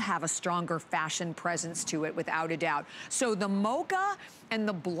does have a stronger fashion presence to it, without a doubt. So the mocha and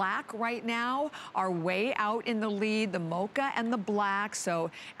the black right now are way out in the lead, the mocha and the black. So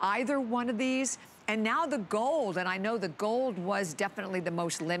either one of these. And now the gold, and I know the gold was definitely the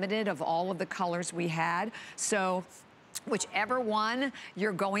most limited of all of the colors we had. So whichever one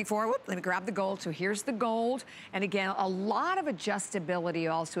you're going for, whoop, let me grab the gold. So here's the gold. And again, a lot of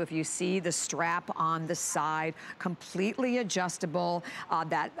adjustability also. If you see the strap on the side, completely adjustable.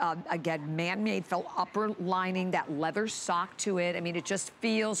 Again, man-made felt upper lining, that leather sock to it. I mean, it just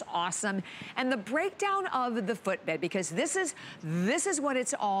feels awesome. And the breakdown of the footbed, because this is what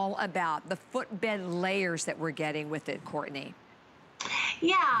it's all about, the footbed layers that we're getting with it, Courtney.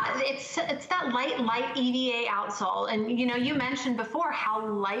 Yeah, it's that light EVA outsole. And, you know, you mentioned before how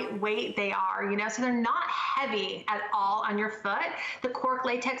lightweight they are, you know, so they're not heavy at all on your foot. The cork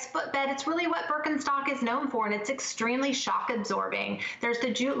latex footbed, it's really what Birkenstock is known for, and it's extremely shock absorbing. There's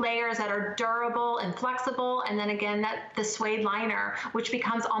the jute layers that are durable and flexible, and then again, the suede liner, which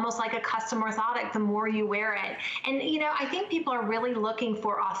becomes almost like a custom orthotic the more you wear it. And, you know, I think people are really looking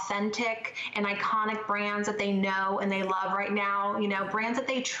for authentic and iconic brands that they know and they love right now, you know, brands that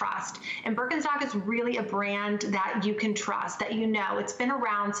they trust. And Birkenstock is really a brand that you can trust, that you know. It's been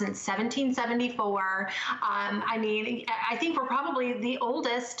around since 1774. I mean, I think we're probably the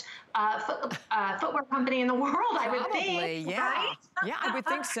oldest footwear company in the world, I would think. Yeah. Right? Yeah, I would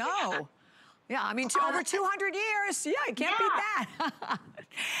think so. Yeah, I mean, over 200 years. Yeah, you can't beat that.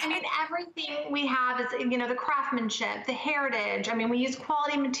 I mean, everything we have is, you know, the craftsmanship, the heritage. I mean, we use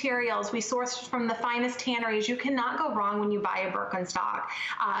quality materials. We source from the finest tanneries. You cannot go wrong when you buy a Birkenstock.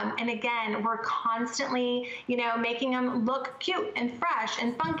 And again, we're constantly, you know, making them look cute and fresh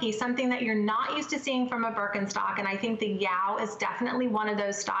and funky, something that you're not used to seeing from a Birkenstock. And I think the Yow is definitely one of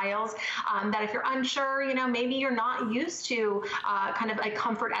those styles that if you're unsure, you know, maybe you're not used to kind of a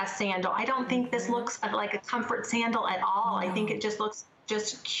comfort S sandal. I don't think this looks like a comfort sandal at all. I think it just looks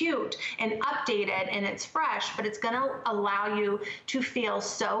just cute and updated and it's fresh, but it's going to allow you to feel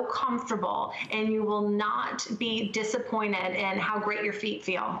so comfortable, and you will not be disappointed in how great your feet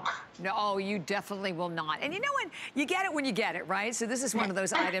feel. No, you definitely will not. And you know what? You get it when you get it, right? So this is one of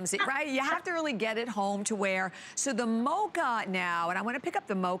those items, that, right? You have to really get it home to wear. So the mocha now, and I want to pick up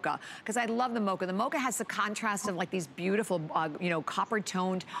the mocha because I love the mocha. The mocha has the contrast of like these beautiful, you know,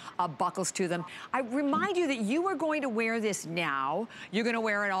 copper-toned buckles to them. I remind you that you are going to wear this now. You're going to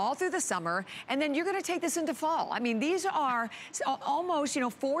wear it all through the summer, and then you're going to take this into fall. I mean, these are almost, you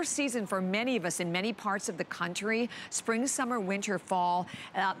know, 4 seasons for many of us in many parts of the country. Spring, summer, winter, fall.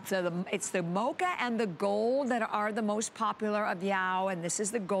 It's the mocha and the gold that are the most popular of Yao, and this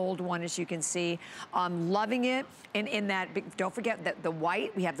is the gold one, as you can see. Loving it. And in that, don't forget that the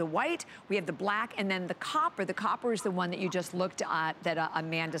white, we have the black, and then the copper. The copper is the one that you just looked at that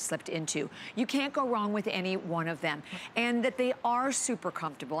Amanda slipped into. You can't go wrong with any one of them. And that they are super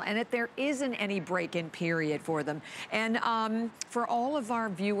comfortable, and that there isn't any break-in period for them. And for all of our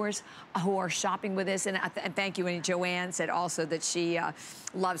viewers who are shopping with us, and thank you, and Joanne said also that she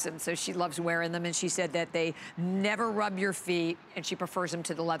loves them, so she loves wearing them, and she said that they never rub your feet, and she prefers them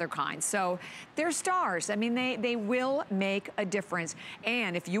to the leather kind. So they're stars. I mean, they will make a difference.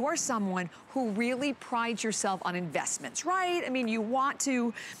 And if you are someone who really prides yourself on investments, right? I mean, you want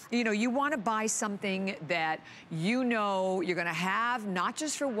to, you know, you want to buy something that you know you're going to have not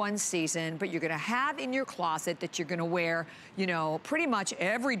just for one season, but you're going to have in your closet that you're going to wear, you know, pretty much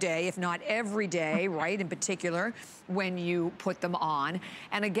every day, if not every day, right? In particular, when you put them on.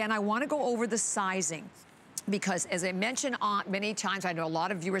 And again, I want to go over the sizing, because as I mentioned many times, I know a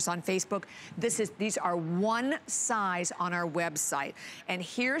lot of viewers on Facebook, these are one size on our website. And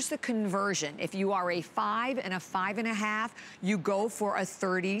here's the conversion. If you are a 5 and a 5.5, you go for a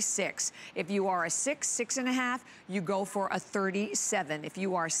 36. If you are a 6, 6.5, you go for a 37. If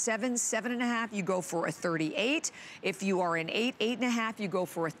you are 7, 7.5, you go for a 38. If you are an 8, 8.5, you go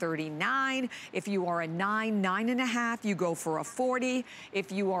for a 39. If you are a 9, 9.5, you go for a 40.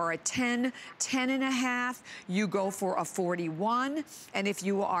 If you are a 10, 10.5, you go for a 41. And if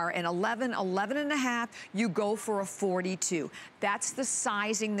you are an 11, 11.5, you go for a 42. That's the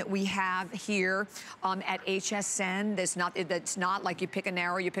sizing that we have here at HSN. That's not like you pick a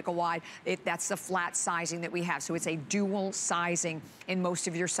narrow, you pick a wide. That's the flat sizing that we have. So it's a dual sizing in most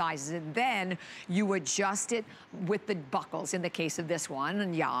of your sizes. And then you adjust it with the buckles in the case of this one.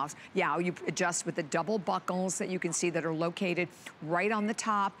 And yeah, you adjust with the double buckles that you can see that are located right on the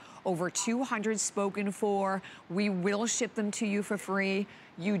top. Over 200 spoken for. We will ship them to you for free.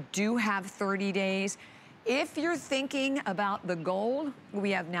 You do have 30 days. If you're thinking about the gold,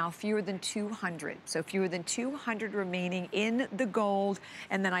 we have now fewer than 200. So fewer than 200 remaining in the gold.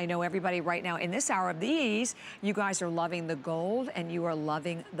 And then I know everybody right now in this hour of these, you guys are loving the gold and you are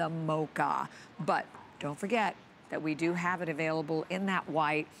loving the mocha. But don't forget that we do have it available in that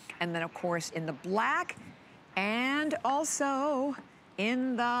white. And then of course in the black, and also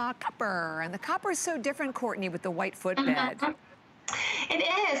in the copper. And the copper is so different, Courtney, with the white footbed. It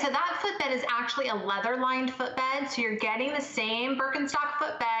is. So that footbed is actually a leather-lined footbed. So you're getting the same Birkenstock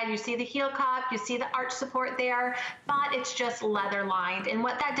footbed. You see the heel cup, you see the arch support there, but it's just leather-lined. And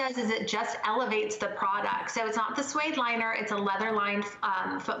what that does is it just elevates the product. So it's not the suede liner, it's a leather-lined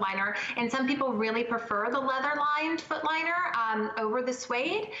foot liner. And some people really prefer the leather-lined foot liner over the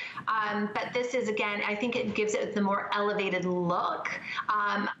suede. But this is, again, I think it gives it the more elevated look,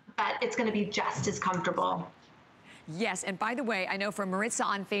 but it's going to be just as comfortable. Yes, and by the way, I know for Maritza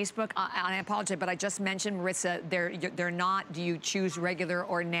on Facebook, and I apologize, but I just mentioned, Maritza, they're not, do you choose regular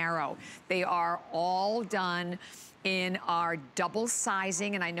or narrow? They are all done in our double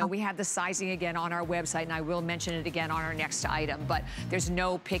sizing, and I know we have the sizing again on our website, and I will mention it again on our next item, but there's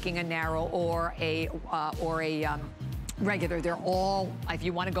no picking a narrow or a regular. They're all, if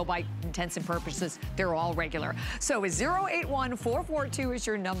you want to go by intents and purposes, they're all regular. So 081442 is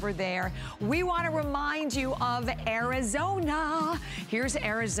your number there. We want to remind you of Arizona. Here's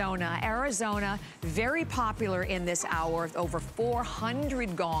Arizona. Arizona, very popular in this hour, over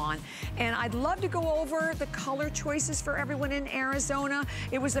 400 gone. And I'd love to go over the color choices for everyone in Arizona.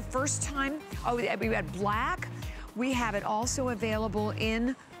 It was the first time, we had black. We have it also available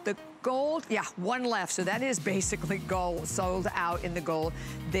in The gold, yeah, one left. So that is basically gold, sold out in the gold.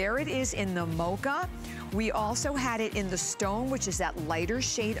 There it is in the mocha. We also had it in the stone, which is that lighter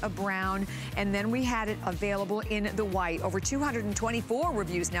shade of brown. And then we had it available in the white. Over 224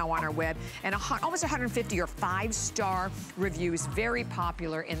 reviews now on our web, and almost 150 or 5-star reviews. Very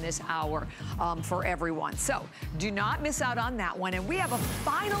popular in this hour for everyone. So do not miss out on that one. And we have a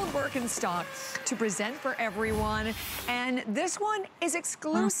final Birkenstock to present for everyone. And this one is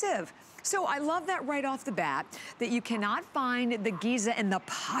exclusive. So I love that right off the bat, that you cannot find the Giza and the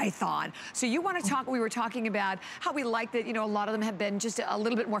Python. So you want to talk, we were talking about how we like that, you know, a lot of them have been just a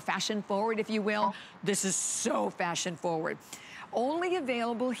little bit more fashion forward, if you will. This is so fashion forward. Only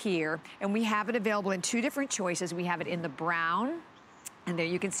available here, and we have it available in 2 different choices. We have it in the brown, and there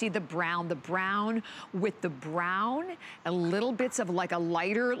you can see the brown with the brown, a little bits of like a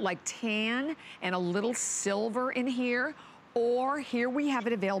lighter, like tan, and a little silver in here. Or here we have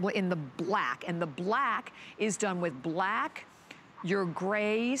it available in the black, and the black is done with black, your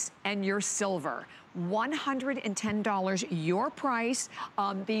grays, and your silver. $110 your price.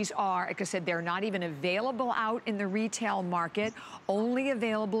 These are, like I said, they're not even available out in the retail market, only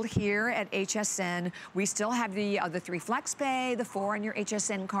available here at HSN. We still have the 3 flex pay, the 4 on your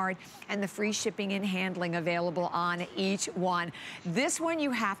HSN card, and the free shipping and handling available on each one. This one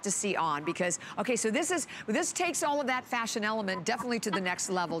you have to see on because, okay, so this takes all of that fashion element definitely to the next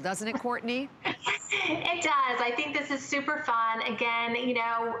level, doesn't it, Courtney? It does. I think this is super fun. Again, you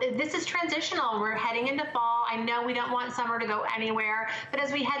know, this is transitional. We're heading into fall. I know we don't want summer to go anywhere, but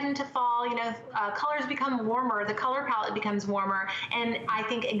as we head into fall, you know, colors become warmer, the color palette becomes warmer, and I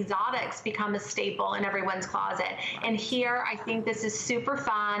think exotics become a staple in everyone's closet. And here, I think this is super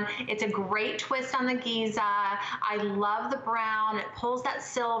fun. It's a great twist on the Giza. I love the brown. It pulls that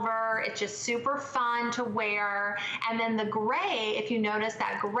silver. It's just super fun to wear. And then the gray, if you notice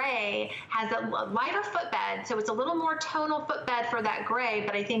that gray has a lighter footbed, so it's a little more tonal footbed for that gray,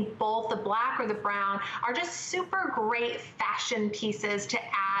 but I think both the black or the brown are just super great fashion pieces to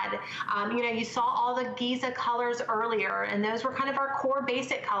add. You know, you saw all the Giza colors earlier, and those were kind of our core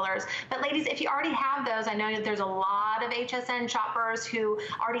basic colors. But ladies, if you already have those, I know that there's a lot of HSN shoppers who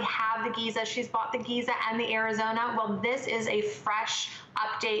already have the Giza. She's bought the Giza and the Arizona. Well, this is a fresh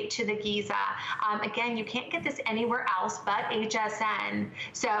update to the Giza. Again, you can't get this anywhere else but HSN.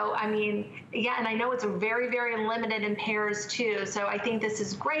 So, I mean, yeah, and I know it's very, very limited in pairs too. So I think this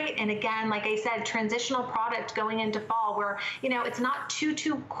is great. And again, like I said, transitional product going into fall where, you know, it's not too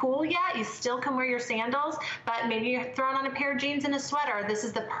cool yet. You still can wear your sandals, but maybe you're throwing on a pair of jeans and a sweater. This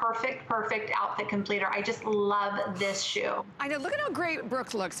is the perfect outfit completer. I just love this shoe. I know, look at how great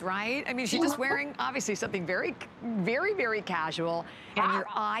Brooke looks, right? I mean, she's just wearing obviously something very, very, very casual. And your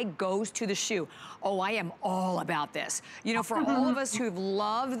eye goes to the shoe. Oh, I am all about this. You know, for all of us who've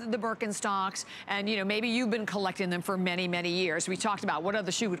loved the Birkenstocks, and you know, maybe you've been collecting them for many, many years. We talked about what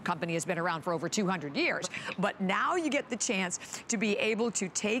other shoe company has been around for over 200 years. But now you get the chance to be able to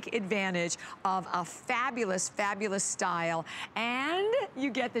take advantage of a fabulous, fabulous style. And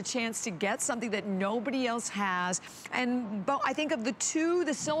you get the chance to get something that nobody else has. And I think of the 2,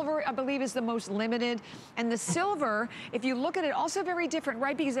 the silver, I believe, is the most limited. And the silver, if you look at it, also very different,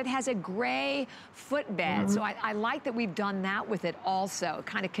 right? Because it has a gray footbed. So I like that we've done that with it also. It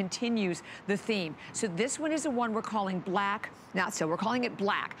kind of continues the theme. So this one is the one we're calling black. We're calling it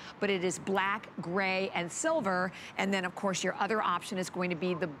black, but it is black, gray, and silver. And then, of course, your other option is going to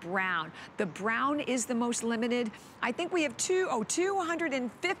be the brown. The brown is the most limited. I think we have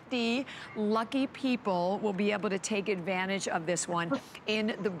 250 lucky people will be able to take advantage of this one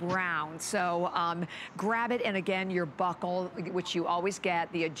in the brown. So grab it, and again, your buckle, which you always get,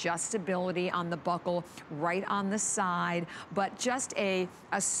 the adjustability on the buckle right on the side, but just a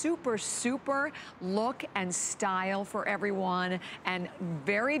super, super look and style for everyone. And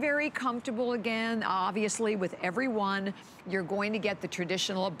very, very comfortable again, obviously, with everyone. You're going to get the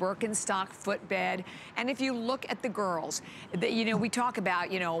traditional Birkenstock footbed. And if you look at the girls, you know, we talk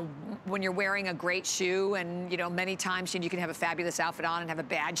about, you know, when you're wearing a great shoe, and, you know, many times you can have a fabulous outfit on and have a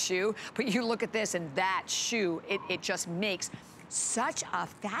bad shoe, but you look at this and that shoe, it just makes such a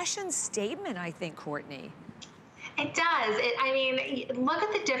fashion statement, I think, Courtney. It does. I mean, look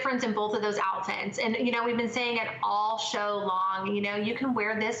at the difference in both of those outfits. And, you know, we've been saying it all show long, you know, you can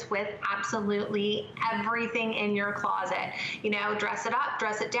wear this with absolutely everything in your closet. You know, dress it up,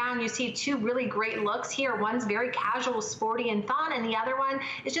 dress it down. You see 2 really great looks here. One's very casual, sporty, and fun, and the other one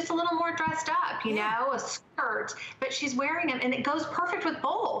is just a little more dressed up, you know, a skirt, but she's wearing them, and it goes perfect with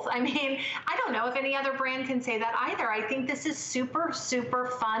both. I mean, I don't know if any other brand can say that either. I think this is super, super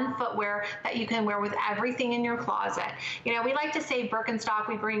fun footwear that you can wear with everything in your closet. You know, we like to say Birkenstock,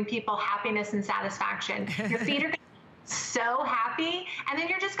 we bring people happiness and satisfaction. Your feet are so happy, and then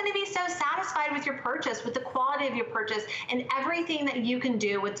you're just going to be so satisfied with your purchase, with the quality of your purchase, and everything that you can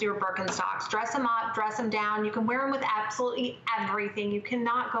do with your Birkenstocks. Dress them up, dress them down. You can wear them with absolutely everything. You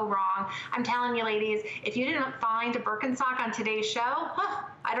cannot go wrong. I'm telling you, ladies, if you didn't find a Birkenstock on today's show,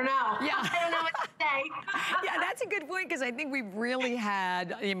 I don't know. Yeah. I don't know what to say. Yeah, that's a good point, because I think we've really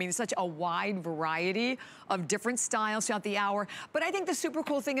had, I mean, such a wide variety of different styles throughout the hour. But I think the super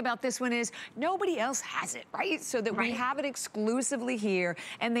cool thing about this one is nobody else has it, right? So that we have it exclusively here,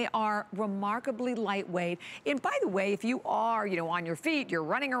 and they are remarkably lightweight. And by the way, if you are, you know, on your feet, you're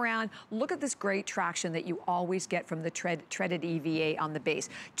running around, look at this great traction that you always get from the treaded EVA on the base.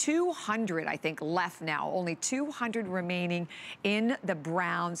 200, I think, left now. Only 200 remaining in the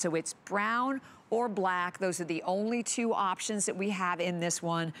brown. So it's brown or black. Those are the only two options that we have in this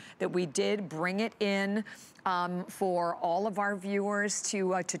one, that we did bring it in for all of our viewers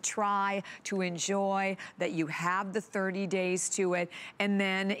to try, to enjoy, that you have the 30 days to it. And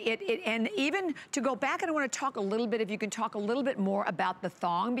then and even to go back, and I want to talk a little bit, if you can talk a little bit more about the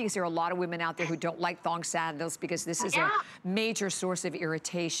thong, because there are a lot of women out there who don't like thong sandals, because this is a major source of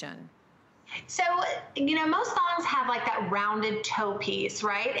irritation. So, you know, most thongs have like that rounded toe piece,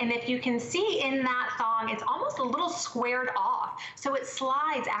 right? And if you can see in that thong, it's almost a little squared off. So it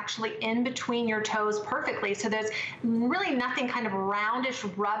slides actually in between your toes perfectly. So there's really nothing kind of roundish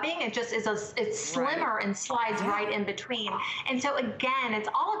rubbing. It just is it's slimmer and slides right in between. And so again, it's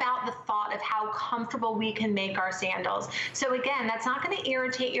all about the thought of how comfortable we can make our sandals. So again, that's not going to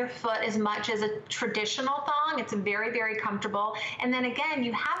irritate your foot as much as a traditional thong. It's very, very comfortable. And then again,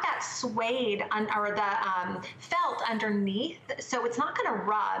 you have that suede or the felt underneath, so it's not going to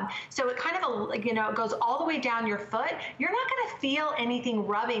rub. So it kind of, you know, it goes all the way down your foot. You're not going to feel anything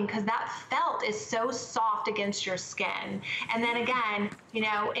rubbing, because that felt is so soft against your skin. And then again, you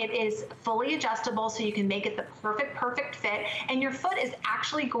know, it is fully adjustable, so you can make it the perfect fit. And your foot is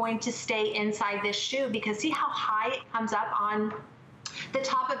actually going to stay inside this shoe, because see how high it comes up on the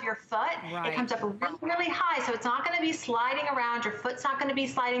top of your foot? It comes up really, really high, so it's not going to be sliding around. Your foot's not going to be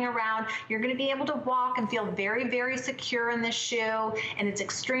sliding around. You're going to be able to walk and feel very, very secure in this shoe, and it's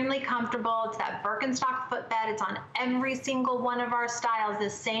extremely comfortable. It's that Birkenstock footbed. It's on every single one of our styles, the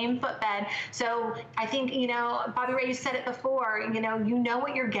same footbed. So I think, you know, Bobby Ray, you said it before, you know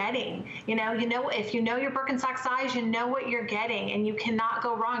what you're getting. You know, if you know your Birkenstock size, you know what you're getting, and you cannot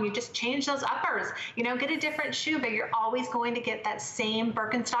go wrong. You just change those uppers, you know, get a different shoe, but you're always going to get that same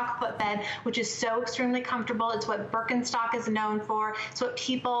Birkenstock footbed, which is so extremely comfortable. It's what Birkenstock is known for. It's what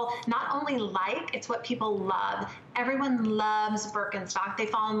people not only like, it's what people love. Everyone loves Birkenstock. They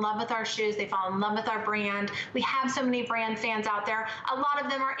fall in love with our shoes. They fall in love with our brand. We have so many brand fans out there. A lot of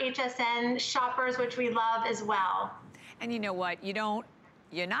them are HSN shoppers, which we love as well. And you know what?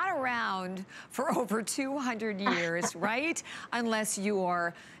 You're not around for over 200 years, right? Unless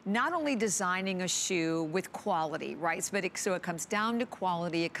you're not only designing a shoe with quality, right? So it comes down to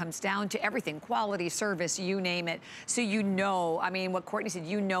quality, it comes down to everything, quality, service, you name it. So you know, I mean, what Courtney said,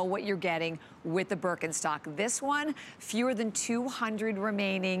 you know what you're getting with the Birkenstock. This one, fewer than 200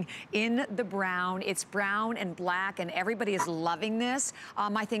 remaining in the brown. It's brown and black, and everybody is loving this.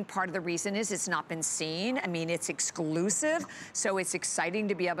 I think part of the reason is it's not been seen. I mean, it's exclusive, so it's exciting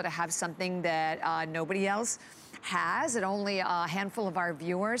to be able to have something that nobody else has, and only a handful of our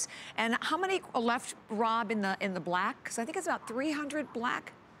viewers. And how many left, Rob, in the black? Because I think it's about 300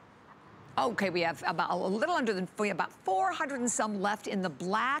 black. Okay, we have about a little under than, we have about 400 and some left in the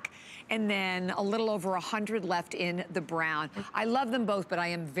black, and then a little over 100 left in the brown. I love them both, but I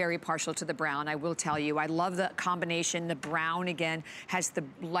am very partial to the brown, I will tell you. I love the combination. The brown, again, has the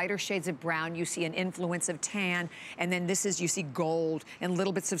lighter shades of brown. You see an influence of tan, and then this is, you see gold and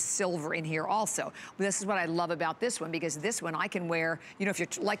little bits of silver in here also. This is what I love about this one, because this one I can wear, you know, if you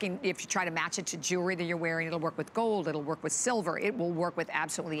try to match it to jewelry that you're wearing, it'll work with gold, it'll work with silver, it will work with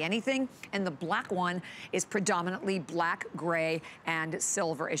absolutely anything. And the black one is predominantly black, gray, and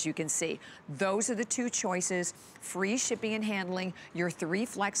silver, as you can see. Those are the two choices. Free shipping and handling, your 3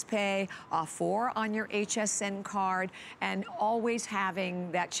 flex pay, 4 on your HSN card, and always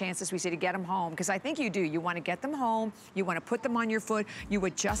having that chance, as we say, to get them home. Because I think you do. You want to get them home. You want to put them on your foot. You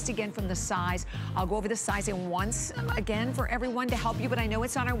adjust again from the size. I'll go over the sizing once again for everyone to help you, but I know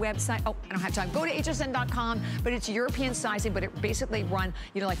it's on our website. Oh, I don't have time. Go to hsn.com, but it's European sizing, but it basically run,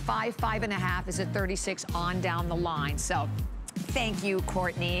 you know, like 5, 5.5 is a 36 on down the line. So thank you,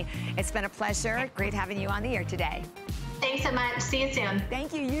 Courtney. It's been a pleasure. Great having you on the air today. Thanks so much. See you soon.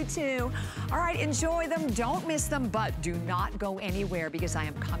 Thank you, you too. All right, enjoy them. Don't miss them, but do not go anywhere because I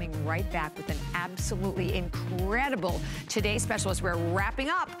am coming right back with an absolutely incredible today's special as we're wrapping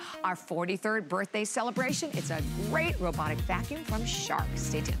up our 43rd birthday celebration. It's a great robotic vacuum from Shark.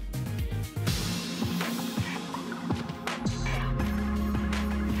 Stay tuned.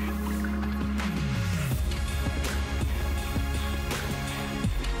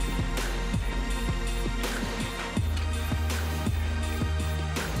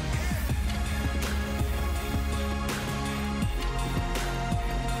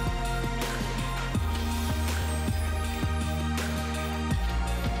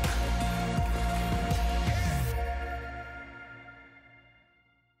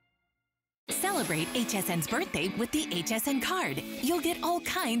 Celebrate HSN's birthday with the HSN card. You'll get all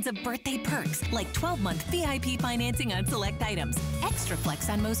kinds of birthday perks, like 12-month VIP financing on select items, extra flex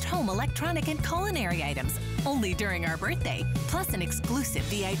on most home electronic and culinary items, only during our birthday, plus an exclusive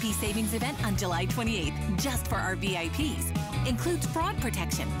VIP savings event on July 28th, just for our VIPs. Includes fraud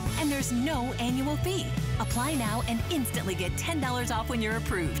protection, and there's no annual fee. Apply now and instantly get $10 off when you're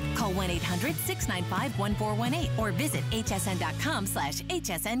approved. Call 1-800-695-1418 or visit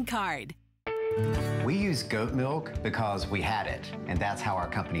hsn.com/HSN card. We use goat milk because we had it, and that's how our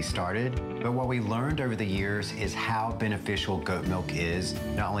company started. But what we learned over the years is how beneficial goat milk is,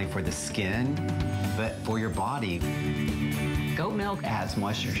 not only for the skin, but for your body. Goat milk adds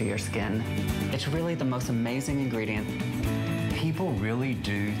moisture to your skin. It's really the most amazing ingredient. People really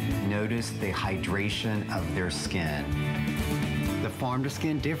do notice the hydration of their skin. The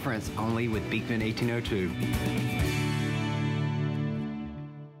farm-to-skin difference only with Beekman 1802.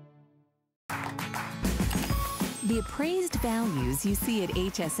 The appraised values you see at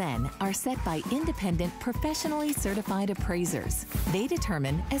HSN are set by independent, professionally certified appraisers. They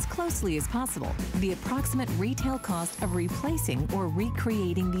determine, as closely as possible, the approximate retail cost of replacing or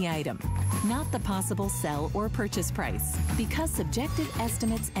recreating the item, not the possible sell or purchase price. Because subjective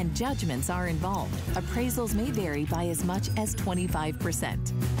estimates and judgments are involved, appraisals may vary by as much as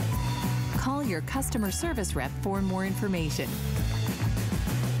 25%. Call your customer service rep for more information.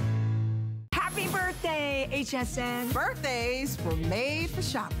 Happy birthday, HSN. Birthdays were made for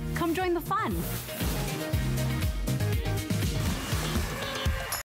shopping. Come join the fun.